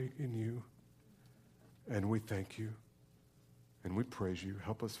glory in you, and we thank you, and we praise you.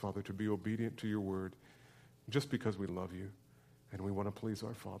 Help us, Father, to be obedient to your word just because we love you, and we want to please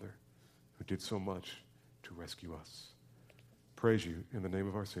our Father who did so much to rescue us. Praise you in the name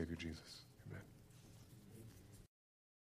of our Savior, Jesus.